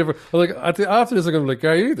on the radio? I was like, after this I'm going to be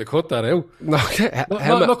like, you need to cut that out. No,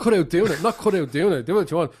 not cut out doing it. Not cut out doing it. Do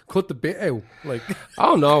what you want. Cut the bit out. Like,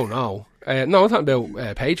 oh no. No, I'm talking about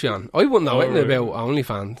Patreon. I wouldn't know anything about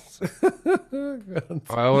OnlyFans.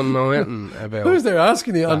 I wouldn't know anything about. Who's there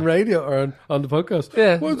asking you on radio or on the podcast?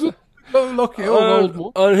 Yeah. Oh, look, you old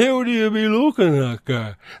one. And who do you be looking at,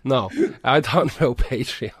 guy? No, I don't know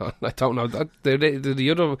Patreon. I don't know. Do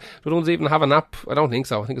the other ones even have an app? I don't think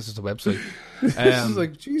so. I think it's just a website. This is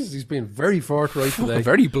like, Jesus, he's being very forthright today.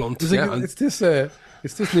 Very blunt. It's, like,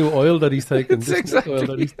 it's this new oil that he's taking. It's exactly. Oil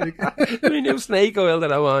that he's taking. My new snake oil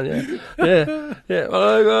that I want, yeah.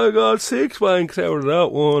 Well, I got 6 banks out of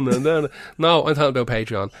that one, and then no, I'm talking about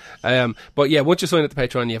Patreon. But yeah, once you sign up to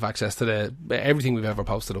Patreon, you have access to everything we've ever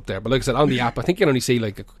posted up there. But like I said, on the app, I think you can only see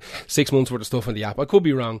like 6 months worth of stuff on the app. I could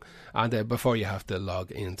be wrong, and before you have to log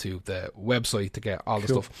into the website to get all the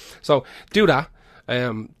stuff. So do that.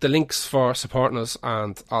 The links for supporting us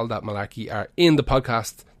and all that malarkey are in the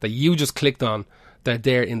podcast that you just clicked on. They're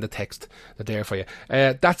there in the text. They're there for you.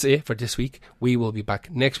 That's it for this week. We will be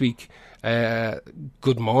back next week.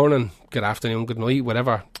 Good morning, good afternoon, good night,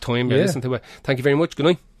 whatever time you listen to it. Thank you very much. Good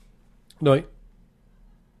night. Night.